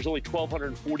 There's only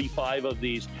 1,245 of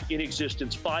these in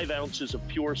existence, 5 ounces of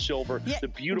pure silver, the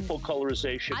beautiful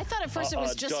colorization. I thought at first it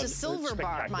was just a silver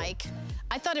bar, Mike.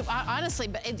 I thought it, honestly,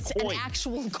 but it's an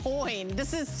actual coin.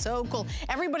 This is so cool.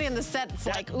 Everybody on the set's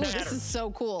like, ooh, this is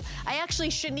so cool. I actually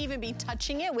shouldn't even be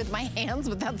touching it with my hands,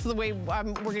 but that's the way we're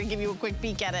gonna give you a quick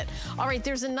peek at it. All right,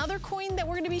 there's another coin that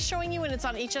we're gonna be showing you, and it's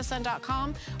on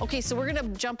hsn.com. Okay, so we're gonna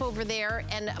jump over there,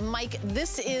 and Mike,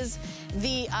 this is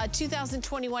the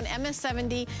 2021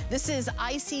 MS70. This is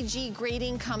ICG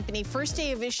Grading Company. First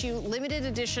day of issue, limited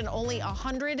edition, only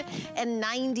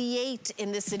 198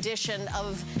 in this edition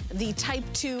of the Type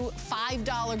 2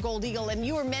 $5 Gold Eagle. And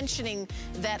you were mentioning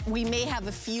that we may have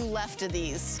a few left of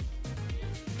these.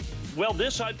 Well,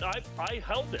 I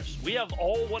held this. We have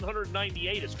all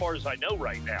 198 as far as I know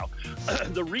right now.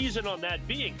 The reason on that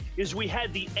being is we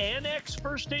had the Annex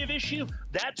first day of issue.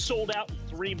 That sold out in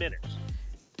 3 minutes.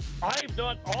 I've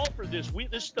not offered this.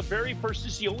 This is the very first.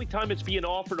 This is the only time it's being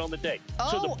offered on the day.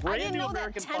 Oh, so the brand I didn't know new that.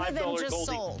 American 10 of them just $5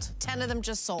 sold. 10 of them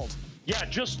just sold. Yeah,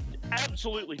 just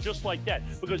absolutely just like that,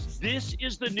 because this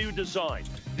is the new design.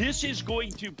 This is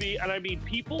going to be, and I mean,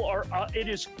 people are, it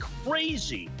is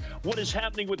crazy what is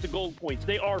happening with the gold coins.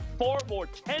 They are far more,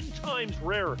 10 times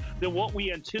rarer than what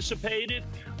we anticipated.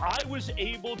 I was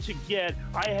able to get,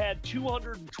 I had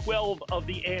 212 of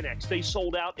the Annex. They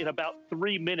sold out in about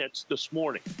 3 minutes this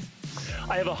morning.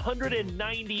 I have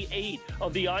 198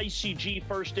 of the ICG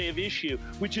first day of issue,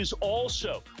 which is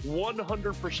also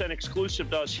 100% exclusive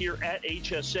to us here at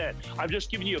HSN. I've just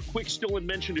given you a quick still and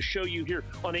mention to show you here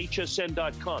on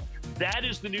hsn.com. That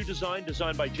is the new design,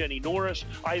 designed by Jenny Norris.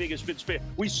 I think it's been spent.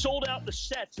 We sold out the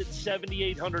sets at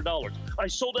 $7,800. I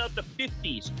sold out the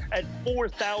 50s at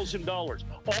 $4,000.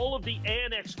 All of the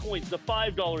Annex coins, the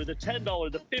 $5, the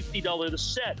 $10, the $50, the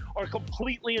set, are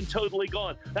completely and totally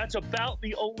gone. That's about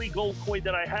the only gold coin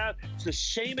that I have. It's the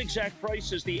same exact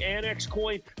price as the Annex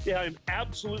coin. Yeah, I'm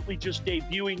absolutely just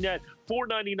debuting that.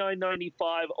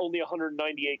 $499.95, only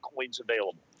 198 coins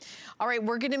available. All right,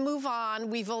 we're gonna move on.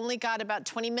 We've only got about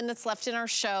 20 minutes left in our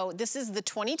show. This is the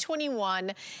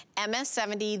 2021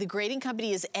 MS70. The grading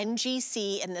company is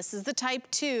NGC, and this is the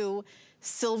Type 2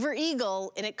 Silver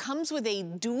Eagle, and it comes with a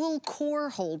dual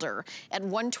core holder at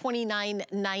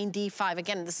 $129.95.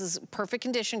 Again, this is perfect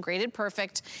condition, graded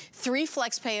perfect. 3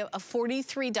 flex pay of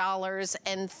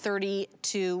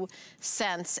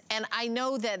 $43.32. And I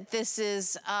know that this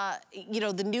is, you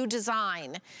know, the new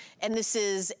design, and this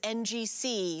is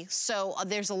NGC. So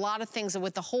there's a lot of things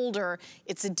with the holder.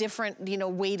 It's a different, you know,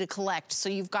 way to collect. So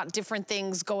you've got different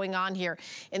things going on here.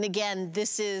 And again,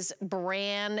 this is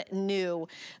brand new.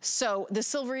 So the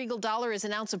Silver Eagle dollar is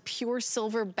an ounce of pure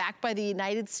silver backed by the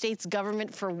United States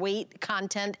government for weight,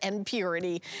 content, and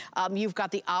purity. You've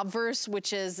got the obverse,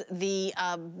 which is the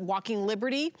Walking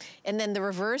Liberty, and then the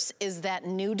reverse is that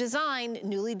new design,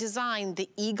 newly designed, the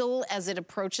eagle as it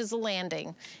approaches a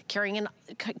landing, carrying an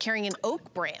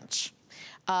oak branch.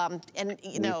 And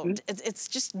you know, it's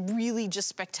just really just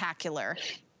spectacular.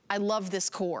 I love this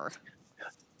core.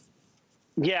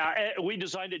 Yeah, we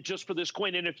designed it just for this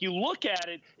coin. And if you look at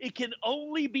it, it can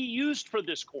only be used for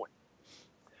this coin,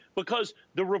 because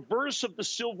the reverse of the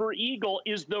Silver Eagle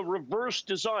is the reverse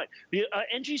design. The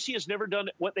NGC has never done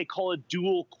what they call a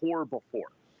dual core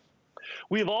before.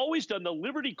 We have always done, the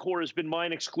Liberty core has been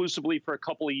mine exclusively for a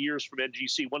couple of years from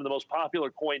NGC, one of the most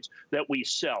popular coins that we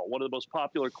sell,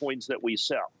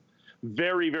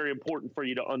 Very, very important for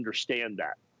you to understand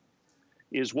that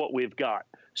is what we've got.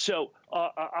 So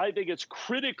I think it's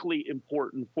critically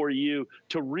important for you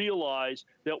to realize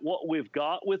that what we've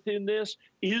got within this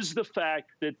is the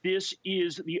fact that this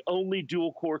is the only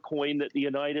dual core coin that the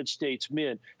United States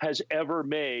Mint has ever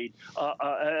made,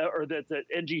 or that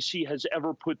NGC has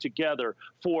ever put together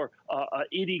for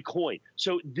any coin.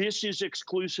 So this is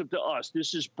exclusive to us.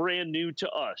 This is brand new to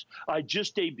us. I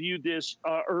just debuted this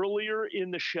earlier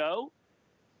in the show.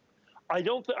 I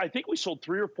think we sold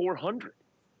 300 or 400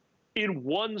 in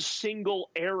one single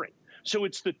airing. So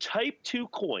it's the Type 2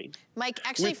 coin. Mike,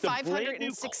 actually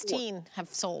 516 have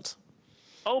sold.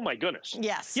 Oh my goodness.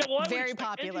 Yes, yeah, well, very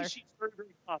popular. NGC is very, very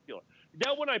popular.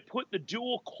 Now when I put the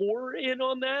dual core in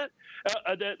on that,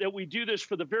 that we do this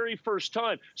for the very first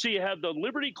time. So you have the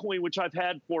Liberty coin, which I've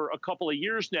had for a couple of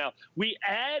years now. We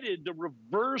added the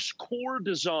reverse core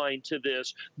design to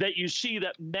this that you see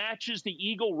that matches the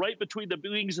eagle right between the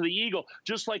wings of the eagle,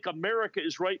 just like America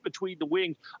is right between the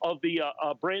wings of the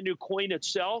brand new coin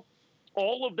itself.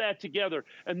 All of that together.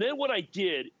 And then what I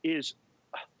did is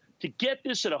to get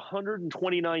this at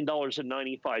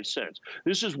 $129.95.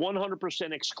 This is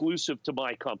 100% exclusive to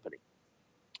my company.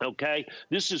 Okay,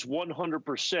 this is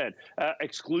 100%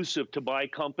 exclusive to my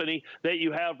company that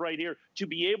you have right here to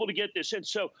be able to get this. And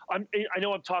so I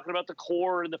know I'm talking about the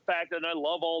core and the fact that I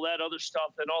love all that other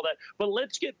stuff and all that, but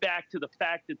let's get back to the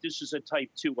fact that this is a Type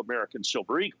 2 American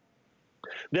Silver Eagle.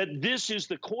 That this is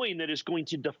the coin that is going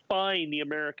to define the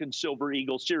American Silver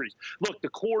Eagle series. Look, the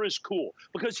core is cool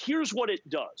because here's what it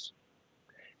does.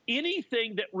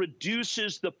 Anything that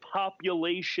reduces the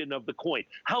population of the coin,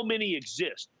 how many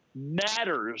exist,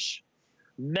 matters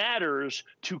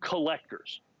to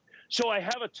collectors. So I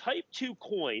have a Type 2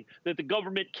 coin that the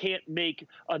government can't make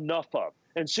enough of.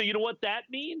 And so you know what that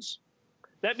means?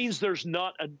 That means there's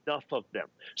not enough of them.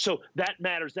 So that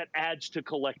matters. That adds to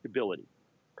collectability.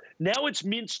 Now it's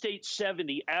mint state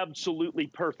 70, absolutely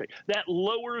perfect. That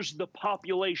lowers the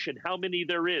population, how many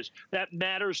there is. That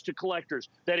matters to collectors.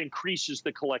 That increases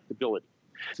the collectability.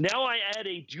 Now I add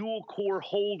a dual core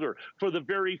holder for the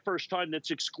very first time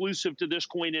that's exclusive to this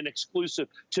coin and exclusive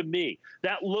to me.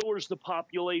 That lowers the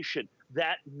population.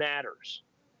 That matters.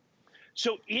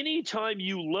 So anytime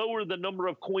you lower the number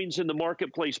of coins in the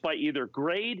marketplace by either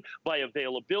grade, by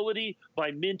availability,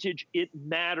 by mintage, it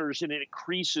matters and it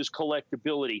increases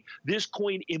collectability. This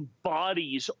coin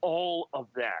embodies all of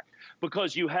that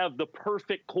because you have the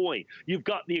perfect coin. You've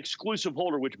got the exclusive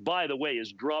holder, which, by the way,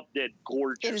 is drop dead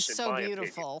gorgeous. It is so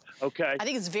beautiful. Okay. I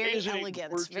think it's very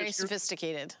elegant, very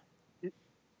sophisticated.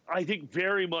 I think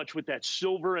very much with that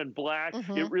silver and black,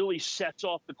 it really sets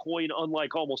off the coin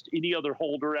unlike almost any other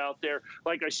holder out there.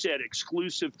 Like I said,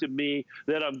 exclusive to me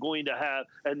that I'm going to have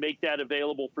and make that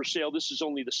available for sale. This is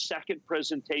only the second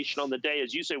presentation on the day.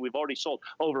 As you say, we've already sold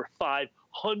over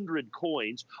 500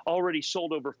 coins, already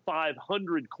sold over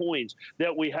 500 coins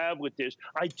that we have with this.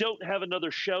 I don't have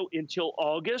another show until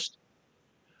August.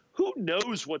 Who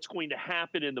knows what's going to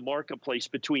happen in the marketplace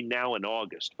between now and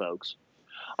August, folks?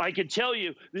 I can tell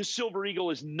you this Silver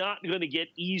Eagle is not going to get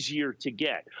easier to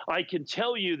get. I can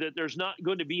tell you that there's not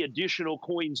going to be additional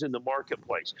coins in the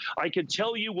marketplace. I can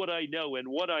tell you what I know, and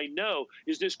what I know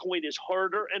is this coin is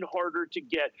harder and harder to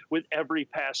get with every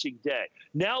passing day.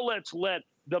 Now let's let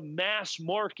the mass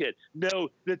market know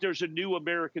that there's a new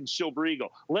American Silver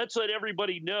Eagle. Let's let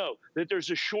everybody know that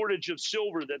there's a shortage of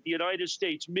silver that the United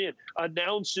States Mint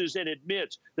announces and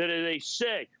admits that they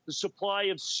say the supply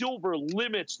of silver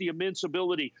limits the immense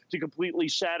ability to completely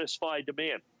satisfy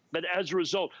demand. But as a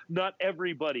result, not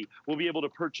everybody will be able to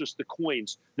purchase the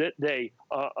coins that the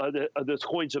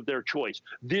coins of their choice.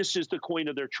 This is the coin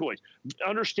of their choice.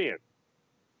 Understand,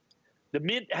 the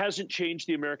Mint hasn't changed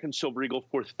the American Silver Eagle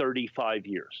for 35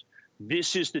 years.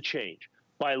 This is the change.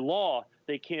 By law,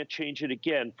 they can't change it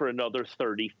again for another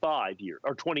 35 years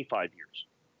or 25 years.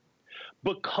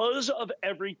 Because of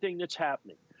everything that's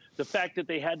happening, the fact that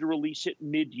they had to release it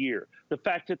mid-year, the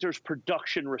fact that there's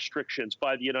production restrictions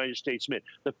by the United States Mint,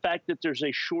 the fact that there's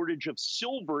a shortage of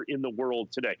silver in the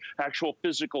world today, actual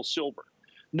physical silver.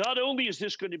 Not only is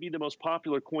this going to be the most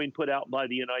popular coin put out by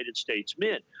the United States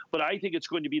Mint, but I think it's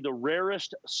going to be the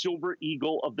rarest Silver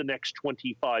Eagle of the next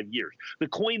 25 years. The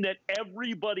coin that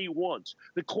everybody wants,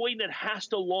 the coin that has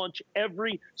to launch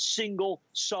every single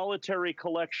solitary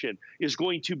collection is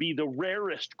going to be the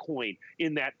rarest coin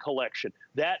in that collection.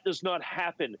 That does not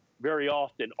happen very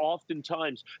often.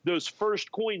 Oftentimes, those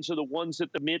first coins are the ones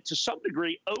that the Mint, to some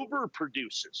degree,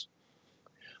 overproduces.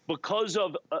 Because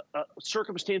of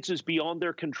circumstances beyond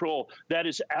their control, that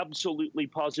is absolutely,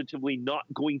 positively not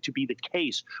going to be the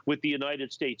case with the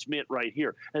United States Mint right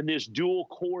here. And this dual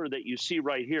core that you see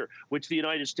right here, which the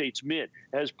United States Mint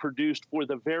has produced for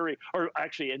the very, or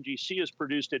actually NGC has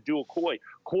produced a dual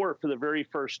core for the very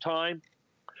first time,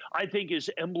 I think is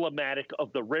emblematic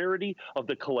of the rarity, of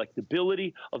the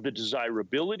collectability, of the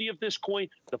desirability of this coin,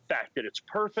 the fact that it's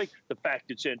perfect, the fact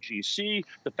it's NGC,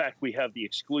 the fact we have the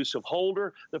exclusive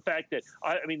holder, the fact that,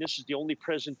 I mean, this is the only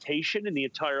presentation in the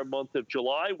entire month of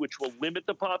July, which will limit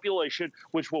the population,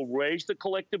 which will raise the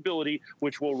collectability,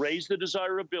 which will raise the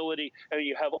desirability, and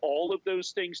you have all of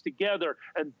those things together,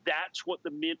 and that's what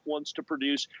the Mint wants to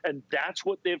produce, and that's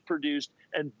what they've produced,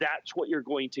 and that's what you're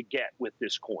going to get with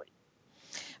this coin.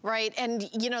 Right, and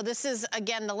you know, this is,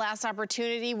 again, the last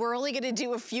opportunity. We're only gonna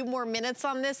do a few more minutes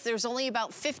on this. There's only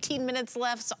about 15 minutes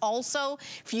left also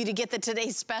for you to get the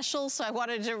today's special, so I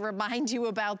wanted to remind you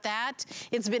about that.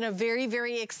 It's been a very,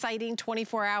 very exciting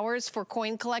 24 hours for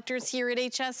coin collectors here at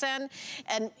HSN,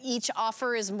 and each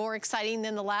offer is more exciting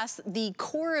than the last. The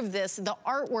core of this, the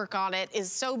artwork on it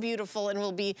is so beautiful and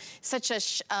will be such a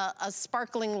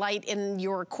sparkling light in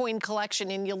your coin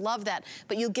collection, and you'll love that.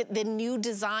 But you'll get the new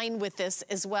design with this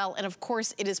as well, and of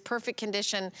course it is perfect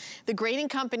condition. The grading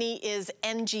company is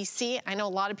NGC. I know a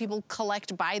lot of people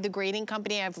collect by the grading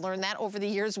company. I've learned that over the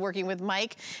years working with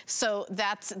Mike, so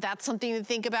that's something to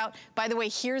think about. By the way,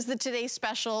 here's the Today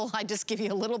Special. I just give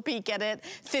you a little peek at it.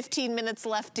 15 minutes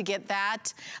left to get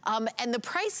that. And the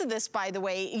price of this, by the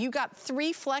way, you got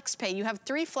 3 flex pay. You have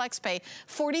 3 flex pay,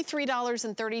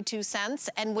 $43.32,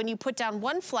 and when you put down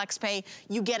 1 flex pay,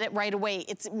 you get it right away.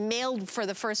 It's mailed for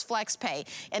the first flex pay,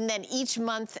 and then each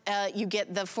month you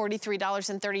get the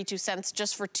 $43.32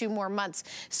 just for 2 more months.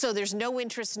 So there's no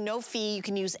interest, no fee. You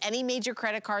can use any major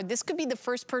credit card. This could be the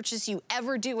first purchase you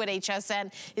ever do at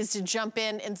HSN, is to jump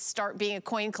in and start being a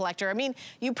coin collector. I mean,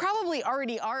 you probably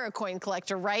already are a coin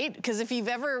collector, right? Because if you've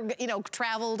ever, you know,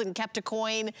 traveled and kept a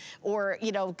coin, or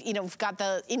you know, got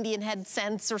the Indian head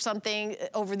cents or something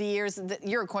over the years,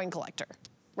 you're a coin collector,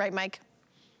 right, Mike?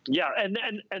 Yeah, and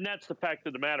that's the fact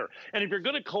of the matter. And if you're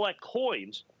going to collect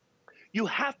coins, you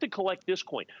have to collect this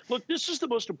coin. Look, this is the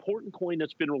most important coin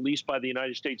that's been released by the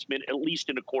United States Mint, at least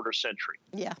in a quarter century.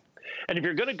 Yeah. And if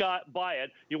you're going to buy it,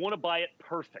 you want to buy it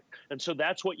perfect. And so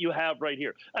that's what you have right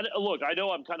here. And look, I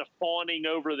know I'm kind of fawning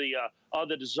over the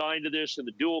design of this and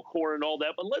the dual core and all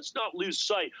that, but let's not lose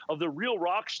sight of the real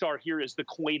rock star here is the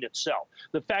coin itself.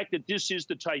 The fact that this is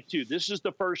the Type 2. This is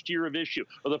the first year of issue,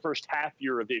 or the first half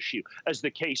year of issue, as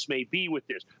the case may be with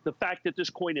this. The fact that this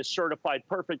coin is certified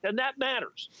perfect, and that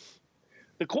matters.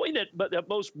 The coin that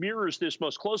most mirrors this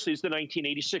most closely is the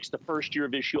 1986, the first year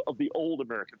of issue of the old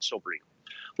American Silver Eagle.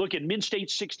 Look, at Mint State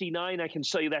 69, I can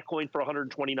sell you that coin for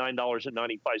 $129.95, the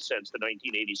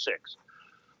 1986.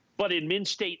 But in Mint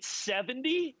State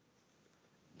 70,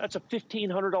 that's a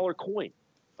 $1,500 coin.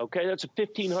 Okay, that's a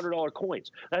 $1,500 coin.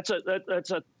 That's a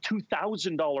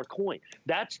 $2,000 coin.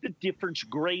 That's the difference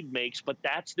grade makes, but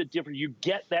that's the difference. You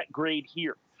get that grade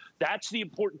here. That's the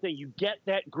important thing. You get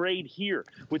that grade here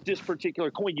with this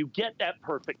particular coin. You get that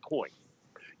perfect coin.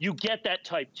 You get that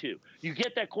Type 2. You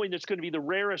get that coin that's going to be the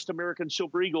rarest American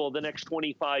Silver Eagle of the next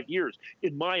 25 years,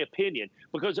 in my opinion,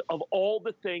 because of all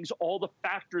the things, all the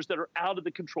factors that are out of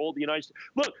the control of the United States.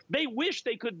 Look, they wish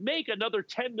they could make another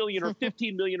 10 million or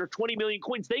 15 million or 20 million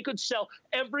coins. They could sell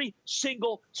every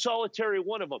single solitary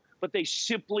one of them, but they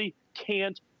simply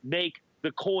can't make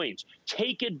the coins.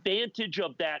 Take advantage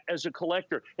of that as a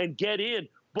collector and get in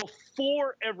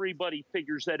before everybody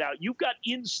figures that out. You've got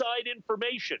inside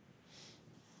information.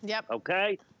 Yep.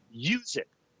 Okay? Use it.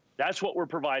 That's what we're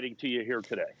providing to you here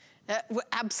today.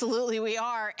 Absolutely, we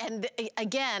are. And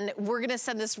again, we're going to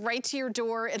send this right to your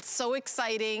door. It's so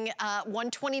exciting.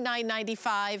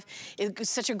 $129.95 is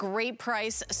such a great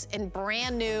price and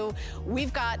brand new.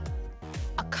 We've got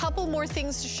a couple more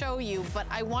things to show you, but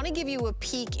I want to give you a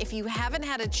peek if you haven't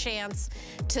had a chance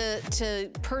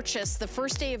to purchase the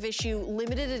first day of issue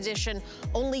limited edition,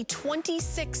 only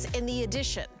 26 in the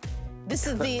edition. This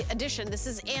is the edition. This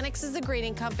is Annex is the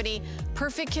grading company.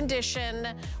 Perfect condition.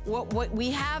 What we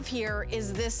have here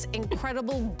is this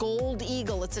incredible gold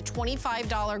eagle. It's a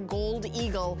 $25 gold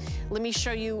eagle. Let me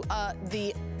show you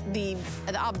the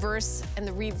obverse and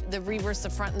the reverse, the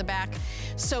front and the back.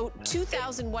 So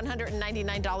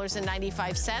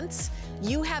 $2,199.95.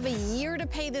 You have a year to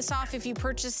pay this off if you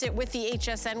purchase it with the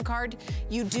HSN card.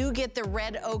 You do get the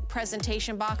red oak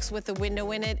presentation box with the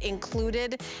window in it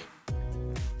included.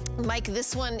 Mike,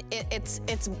 this one, it's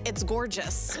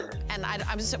gorgeous. And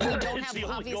we don't have,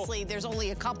 obviously, there's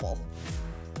only a couple.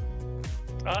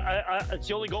 It's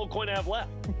the only gold coin I have left.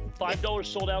 $5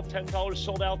 sold out, $10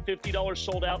 sold out, $50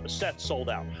 sold out, the set's sold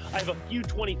out. I have a few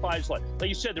 25s left. Like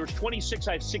you said, there was 26,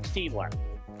 I have 16 left.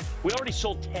 We already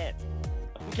sold 10.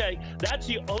 Okay, that's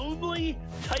the only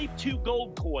Type 2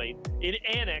 gold coin in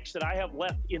Annex that I have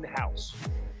left in-house.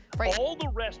 Right. All the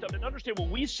rest of it, understand,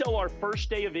 when we sell our first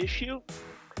day of issue,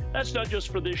 that's not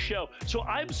just for this show. So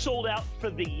I'm sold out for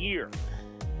the year.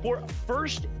 For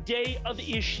first day of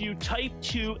issue Type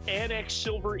 2 Annex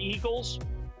Silver Eagles,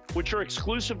 which are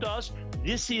exclusive to us,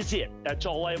 this is it. That's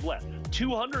all I have left.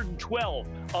 212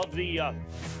 of the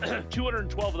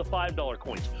 $5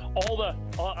 coins. All the,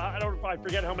 I don't know if I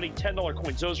forget how many $10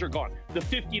 coins, those are gone. The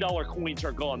 $50 coins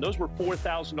are gone. Those were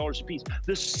 $4,000 a piece.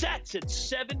 The sets at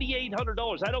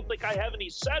 $7,800. I don't think I have any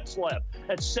sets left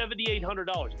at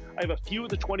 $7,800. I have a few of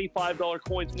the $25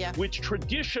 coins, which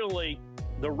traditionally,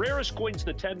 the rarest coin's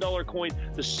the $10 coin.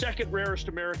 The second rarest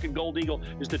American Gold Eagle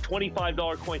is the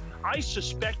 $25 coin. I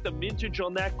suspect the mintage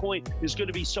on that coin is going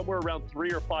to be somewhere around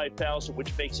 3,000 or 5,000,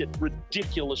 which makes it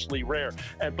ridiculously rare.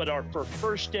 But for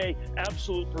first day,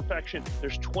 absolute perfection,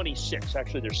 there's 26.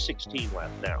 Actually, there's 16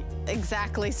 left now.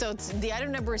 Exactly. So it's, the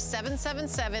item number is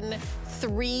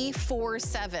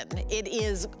 777347. It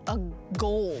is a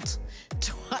gold.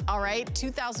 All right,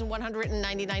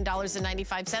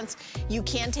 $2,199.95. You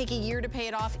can take a year to pay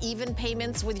it off, even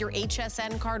payments with your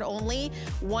HSN card only,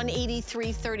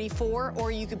 $183.34, or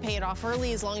you could pay it off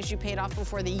early as long as you pay it off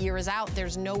before the year is out.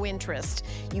 There's no interest.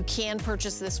 You can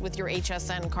purchase this with your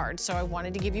HSN card. So I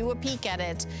wanted to give you a peek at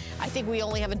it. I think we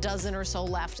only have a dozen or so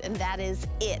left, and that is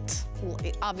it.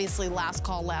 Obviously, last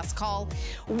call, last call.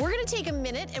 We're gonna take a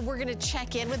minute and we're gonna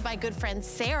check in with my good friend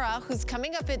Sarah, who's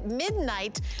coming up at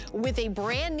midnight with a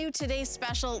brand new Today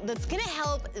Special that's gonna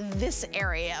help this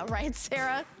area, right,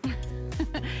 Sarah?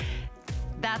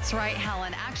 That's right,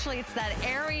 Helen. Actually, it's that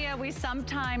area we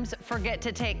sometimes forget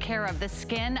to take care of, the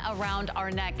skin around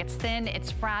our neck. It's thin, it's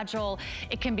fragile,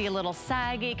 it can be a little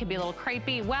saggy, it can be a little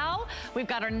crepey. Well, we've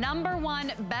got our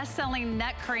 #1 best-selling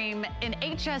neck cream in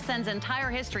HSN's entire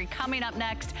history coming up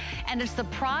next, and it's the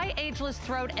Pry Ageless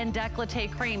Throat and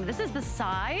Décolleté Cream. This is the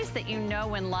size that you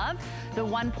know and love, the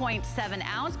 1.7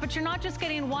 ounce, but you're not just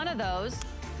getting one of those.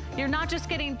 You're not just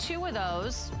getting 2 of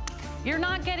those. You're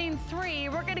not getting 3,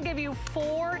 we're gonna give you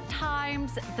 4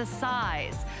 times the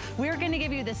size. We're gonna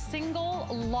give you the single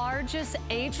largest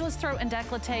ageless throat and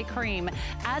décolleté cream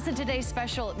as a Today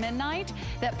Special at midnight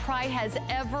that Pry has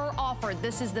ever offered.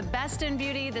 This is the best in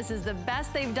beauty. This is the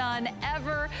best they've done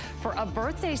ever for a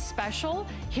birthday special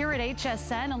here at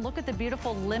HSN. And look at the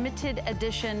beautiful limited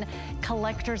edition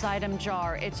collector's item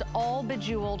jar. It's all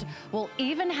bejeweled. We'll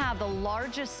even have the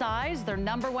largest size, their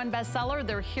 #1 bestseller,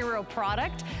 their hero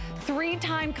product.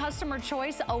 3-time customer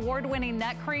choice award-winning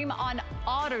neck cream on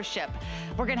auto ship.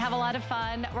 We're gonna have a lot of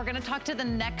fun. We're gonna talk to the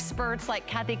Nexperts like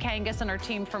Kathy Kangas and our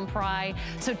team from Pry.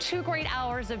 So 2 great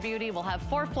hours of beauty. We'll have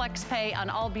 4 flex pay on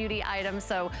all beauty items.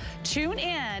 So tune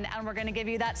in and we're gonna give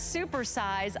you that super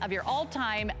size of your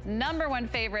all-time #1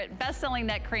 favorite best-selling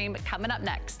neck cream coming up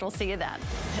next. We'll see you then.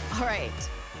 All right.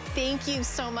 Thank you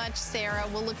so much, Sarah.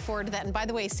 We'll look forward to that. And by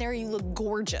the way, Sarah, you look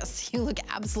gorgeous. You look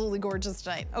absolutely gorgeous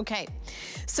tonight. Okay,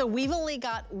 so we've only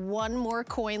got 1 more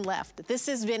coin left. This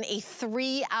has been a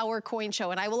 3-hour coin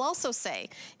show. And I will also say,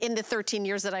 in the 13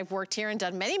 years that I've worked here and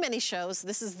done many, many shows,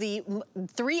 this is the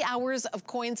 3 hours of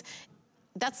coins.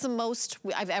 That's the most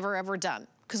I've ever done.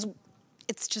 Because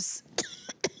it's just,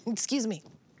 excuse me,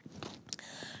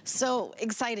 so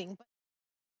exciting.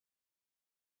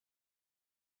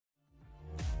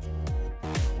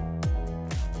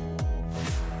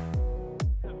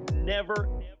 Never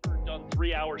done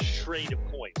 3 hours straight of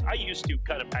coins. I used to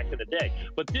kind of back in the day,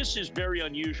 but this is very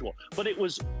unusual. But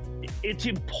it's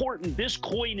important. This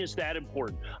coin is that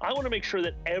important. I want to make sure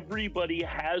that everybody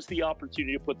has the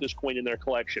opportunity to put this coin in their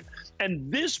collection.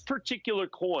 And this particular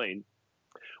coin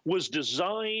was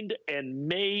designed and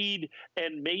made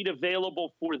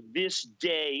available for this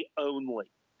day only.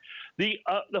 The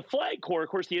flag core, of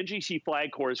course, the NGC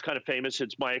flag core is kind of famous.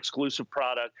 It's my exclusive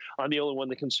product. I'm the only one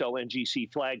that can sell NGC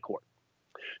flag core.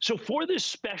 So for this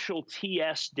special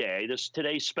TS day, this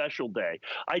Today's Special day,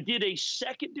 I did a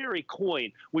secondary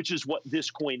coin, which is what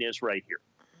this coin is right here.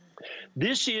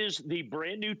 This is the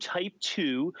brand new Type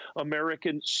 2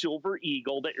 American Silver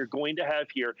Eagle that you're going to have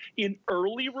here in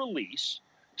early release,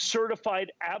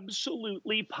 certified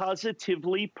absolutely,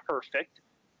 positively perfect.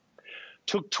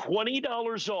 Took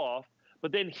 $20 off,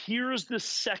 but then here's the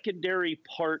secondary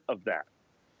part of that.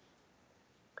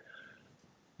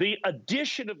 The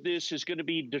addition of this is going to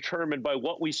be determined by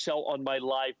what we sell on my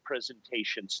live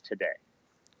presentations today.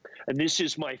 And this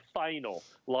is my final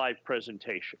live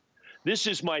presentation. This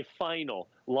is my final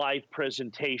live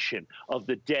presentation of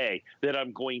the day that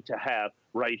I'm going to have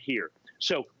right here.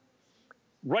 So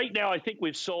right now, I think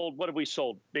we've sold, what have we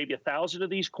sold? Maybe 1,000 of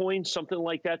these coins, something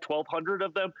like that, 1,200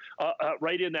 of them,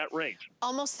 right in that range.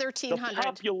 Almost 1,300. The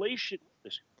population.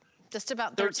 Just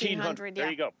about 1,300, yeah.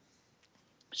 There you go.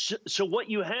 So what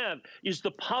you have is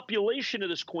the population of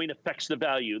this coin affects the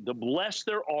value. The less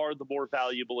there are, the more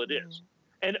valuable it is.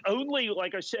 And only,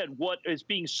 like I said, what is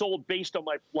being sold based on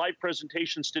my live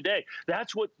presentations today,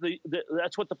 that's what the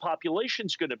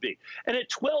population's going to be. And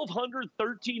at 1,200,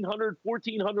 1,300,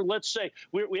 1,400, let's say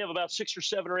we have about 6 or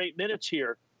 7 or 8 minutes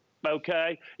here.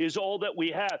 okay, is all that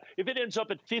we have. If it ends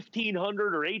up at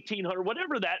 1,500 or 1,800,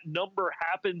 whatever that number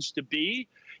happens to be,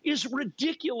 is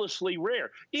ridiculously rare.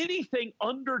 Anything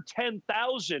under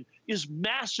 10,000 is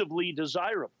massively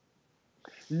desirable.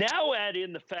 Now add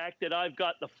in the fact that I've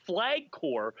got the flag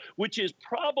core, which is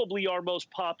probably our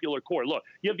most popular core. Look,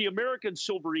 you have the American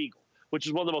Silver Eagle, which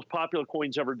is one of the most popular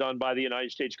coins ever done by the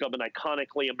United States government,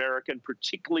 iconically American,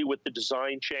 particularly with the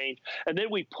design change. And then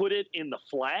we put it in the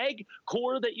flag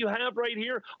core that you have right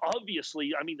here.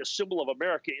 Obviously, I mean, the symbol of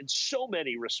America in so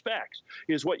many respects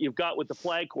is what you've got with the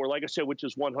flag core, like I said, which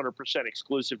is 100%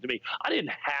 exclusive to me. I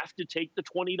didn't have to take the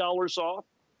 $20 off.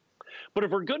 But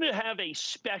if we're going to have a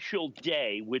special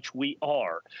day, which we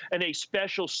are, and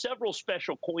several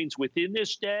special coins within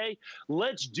this day,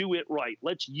 let's do it right.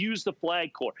 Let's use the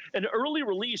flag core. An early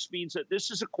release means that this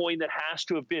is a coin that has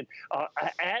to have been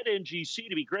at NGC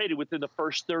to be graded within the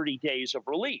first 30 days of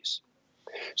release.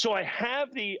 So I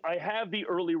have the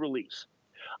early release.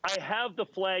 I have the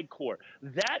flag core.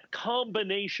 That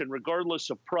combination, regardless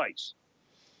of price,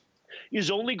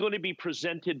 is only going to be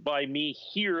presented by me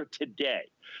here today.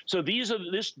 So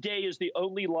this day is the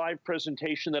only live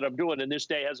presentation that I'm doing, and this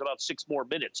day has about 6 more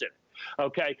minutes in it.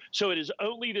 Okay, so it is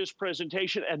only this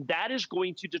presentation, and that is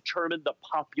going to determine the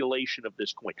population of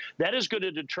this coin. That is going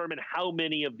to determine how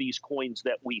many of these coins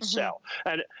that we sell,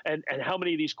 and how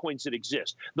many of these coins that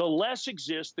exist. The less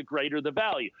exist, the greater the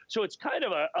value. So it's kind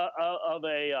of a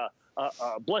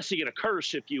blessing and a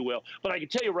curse, if you will. But I can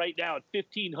tell you right now, at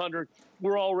 1,500,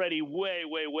 we're already way,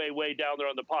 way, way, way down there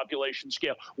on the population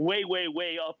scale, way, way,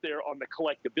 way up there on the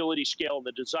collectability scale and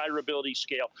the desirability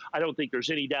scale. I don't think there's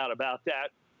any doubt about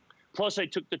that. Plus, I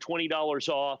took the $20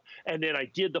 off, and then I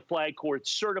did the flag core.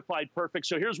 It's certified perfect.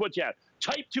 So here's what you have.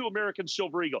 Type 2 American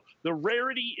Silver Eagle. The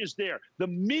rarity is there. The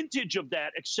mintage of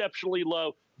that, exceptionally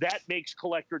low. That makes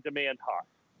collector demand high.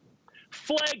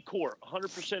 Flag core,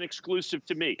 100% exclusive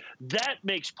to me. That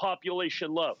makes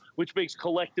population low, which makes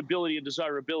collectability and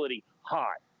desirability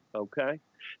high, okay?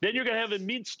 Then you're going to have a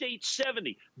mint state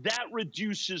 70. That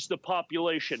reduces the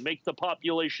population, makes the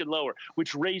population lower,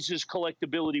 which raises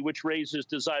collectability, which raises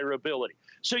desirability.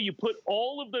 So you put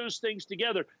all of those things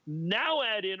together, now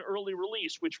add in early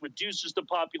release, which reduces the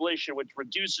population, which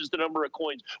reduces the number of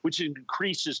coins, which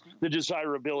increases the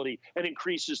desirability and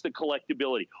increases the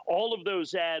collectability. All of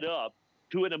those add up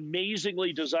to an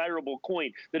amazingly desirable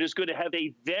coin that is going to have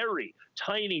a very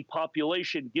tiny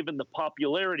population given the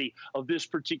popularity of this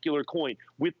particular coin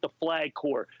with the flag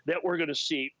core that we're going to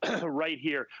see right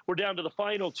here. We're down to the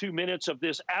final 2 minutes of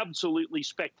this absolutely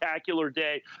spectacular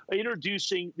day,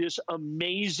 introducing this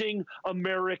amazing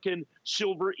American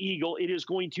Silver Eagle. It is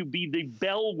going to be the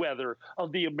bellwether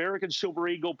of the American Silver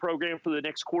Eagle program for the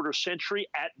next quarter century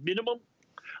at minimum.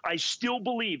 I still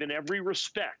believe in every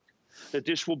respect that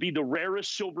this will be the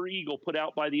rarest Silver Eagle put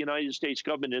out by the United States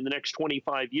government in the next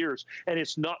 25 years. And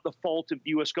it's not the fault of the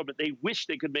U.S. government. They wish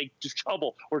they could make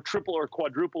double or triple or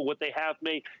quadruple what they have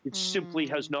made. It simply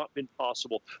has not been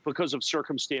possible because of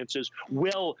circumstances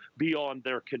well beyond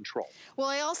their control. Well,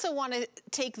 I also want to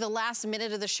take the last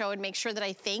minute of the show and make sure that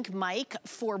I thank Mike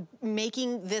for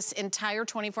making this entire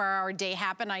 24-hour day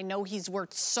happen. I know he's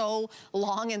worked so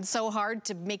long and so hard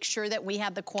to make sure that we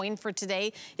have the coin for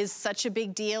today. Is such a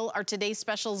big deal. Our today's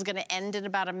special is going to end in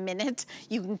about a minute.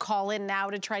 You can call in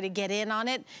now to try to get in on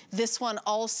it. This one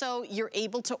also, you're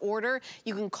able to order.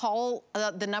 You can call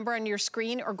the number on your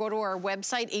screen or go to our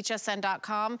website,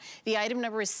 hsn.com. The item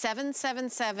number is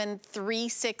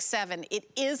 777367.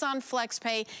 It is on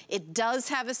FlexPay. It does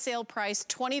have a sale price,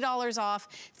 $20 off,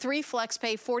 3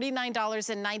 FlexPay,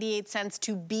 $49.98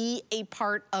 to be a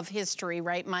part of history,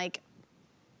 right, Mike?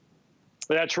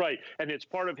 That's right. And it's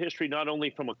part of history, not only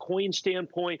from a coin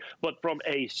standpoint, but from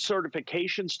a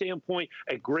certification standpoint,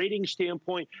 a grading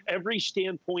standpoint. Every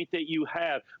standpoint that you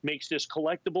have makes this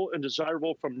collectible and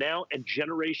desirable from now and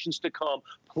generations to come.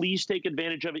 Please take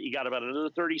advantage of it. You got about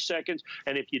another 30 seconds.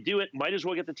 And if you do it, might as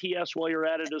well get the TS while you're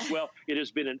at it as well. It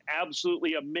has been an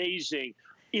absolutely amazing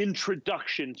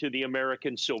introduction to the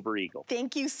American Silver Eagle.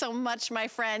 Thank you so much, my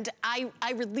friend. I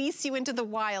release you into the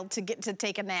wild to get to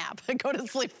take a nap. Go to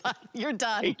sleep. You're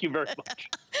done. Thank you very much.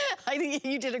 I think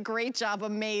you did a great job.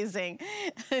 Amazing.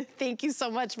 Thank you so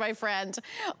much, my friend.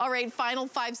 All right, final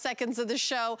 5 seconds of the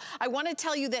show. I want to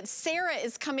tell you that Sarah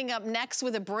is coming up next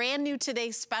with a brand new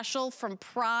Today special from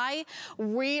Pry.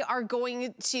 We are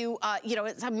going to,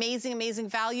 it's amazing, amazing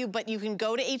value, but you can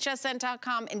go to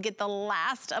hsn.com and get the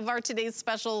last of our Today's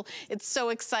special. It's so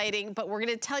exciting, but we're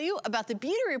going to tell you about the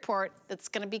beauty report that's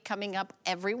going to be coming up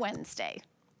every Wednesday.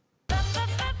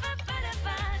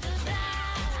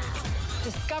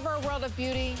 Discover a world of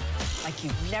beauty like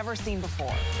you've never seen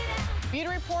before. Beauty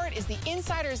Report is the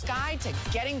insider's guide to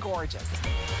getting gorgeous.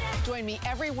 Join me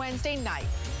every Wednesday night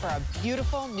for a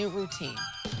beautiful new routine.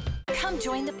 Come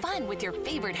join the fun with your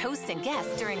favorite hosts and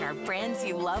guests during our Brands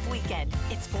You Love weekend.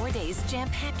 It's 4 days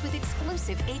jam-packed with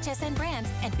exclusive HSN brands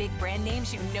and big brand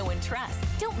names you know and trust.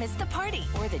 Don't miss the party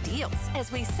or the deals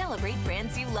as we celebrate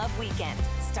Brands You Love weekend.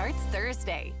 Starts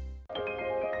Thursday.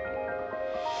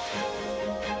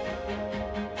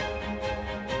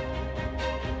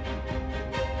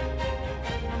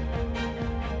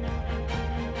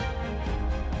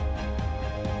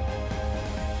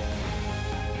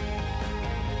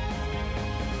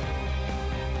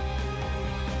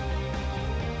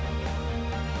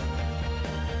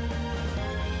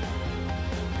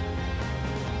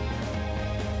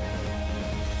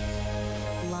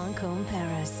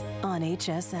 Paris on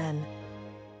HSN.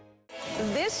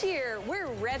 This year, we're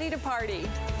ready to party.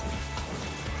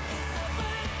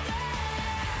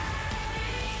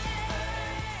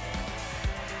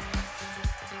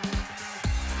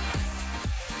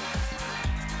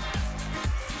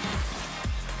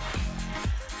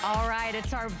 All right,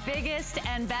 it's our biggest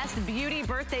and best beauty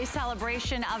birthday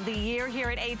celebration of the year here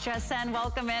at HSN.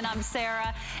 Welcome in, I'm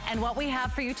Sarah. And what we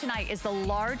have for you tonight is the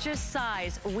largest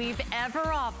size we've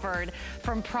ever offered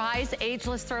from Prize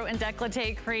Ageless Throat and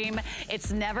Décolleté Cream.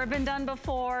 It's never been done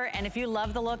before. And if you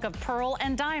love the look of pearl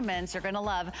and diamonds, you're gonna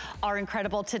love our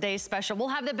incredible today's special. We'll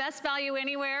have the best value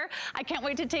anywhere. I can't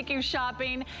wait to take you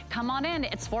shopping. Come on in,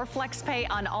 it's for FlexPay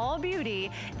on all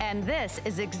beauty. And this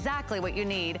is exactly what you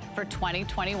need for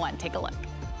 2021. Take a look.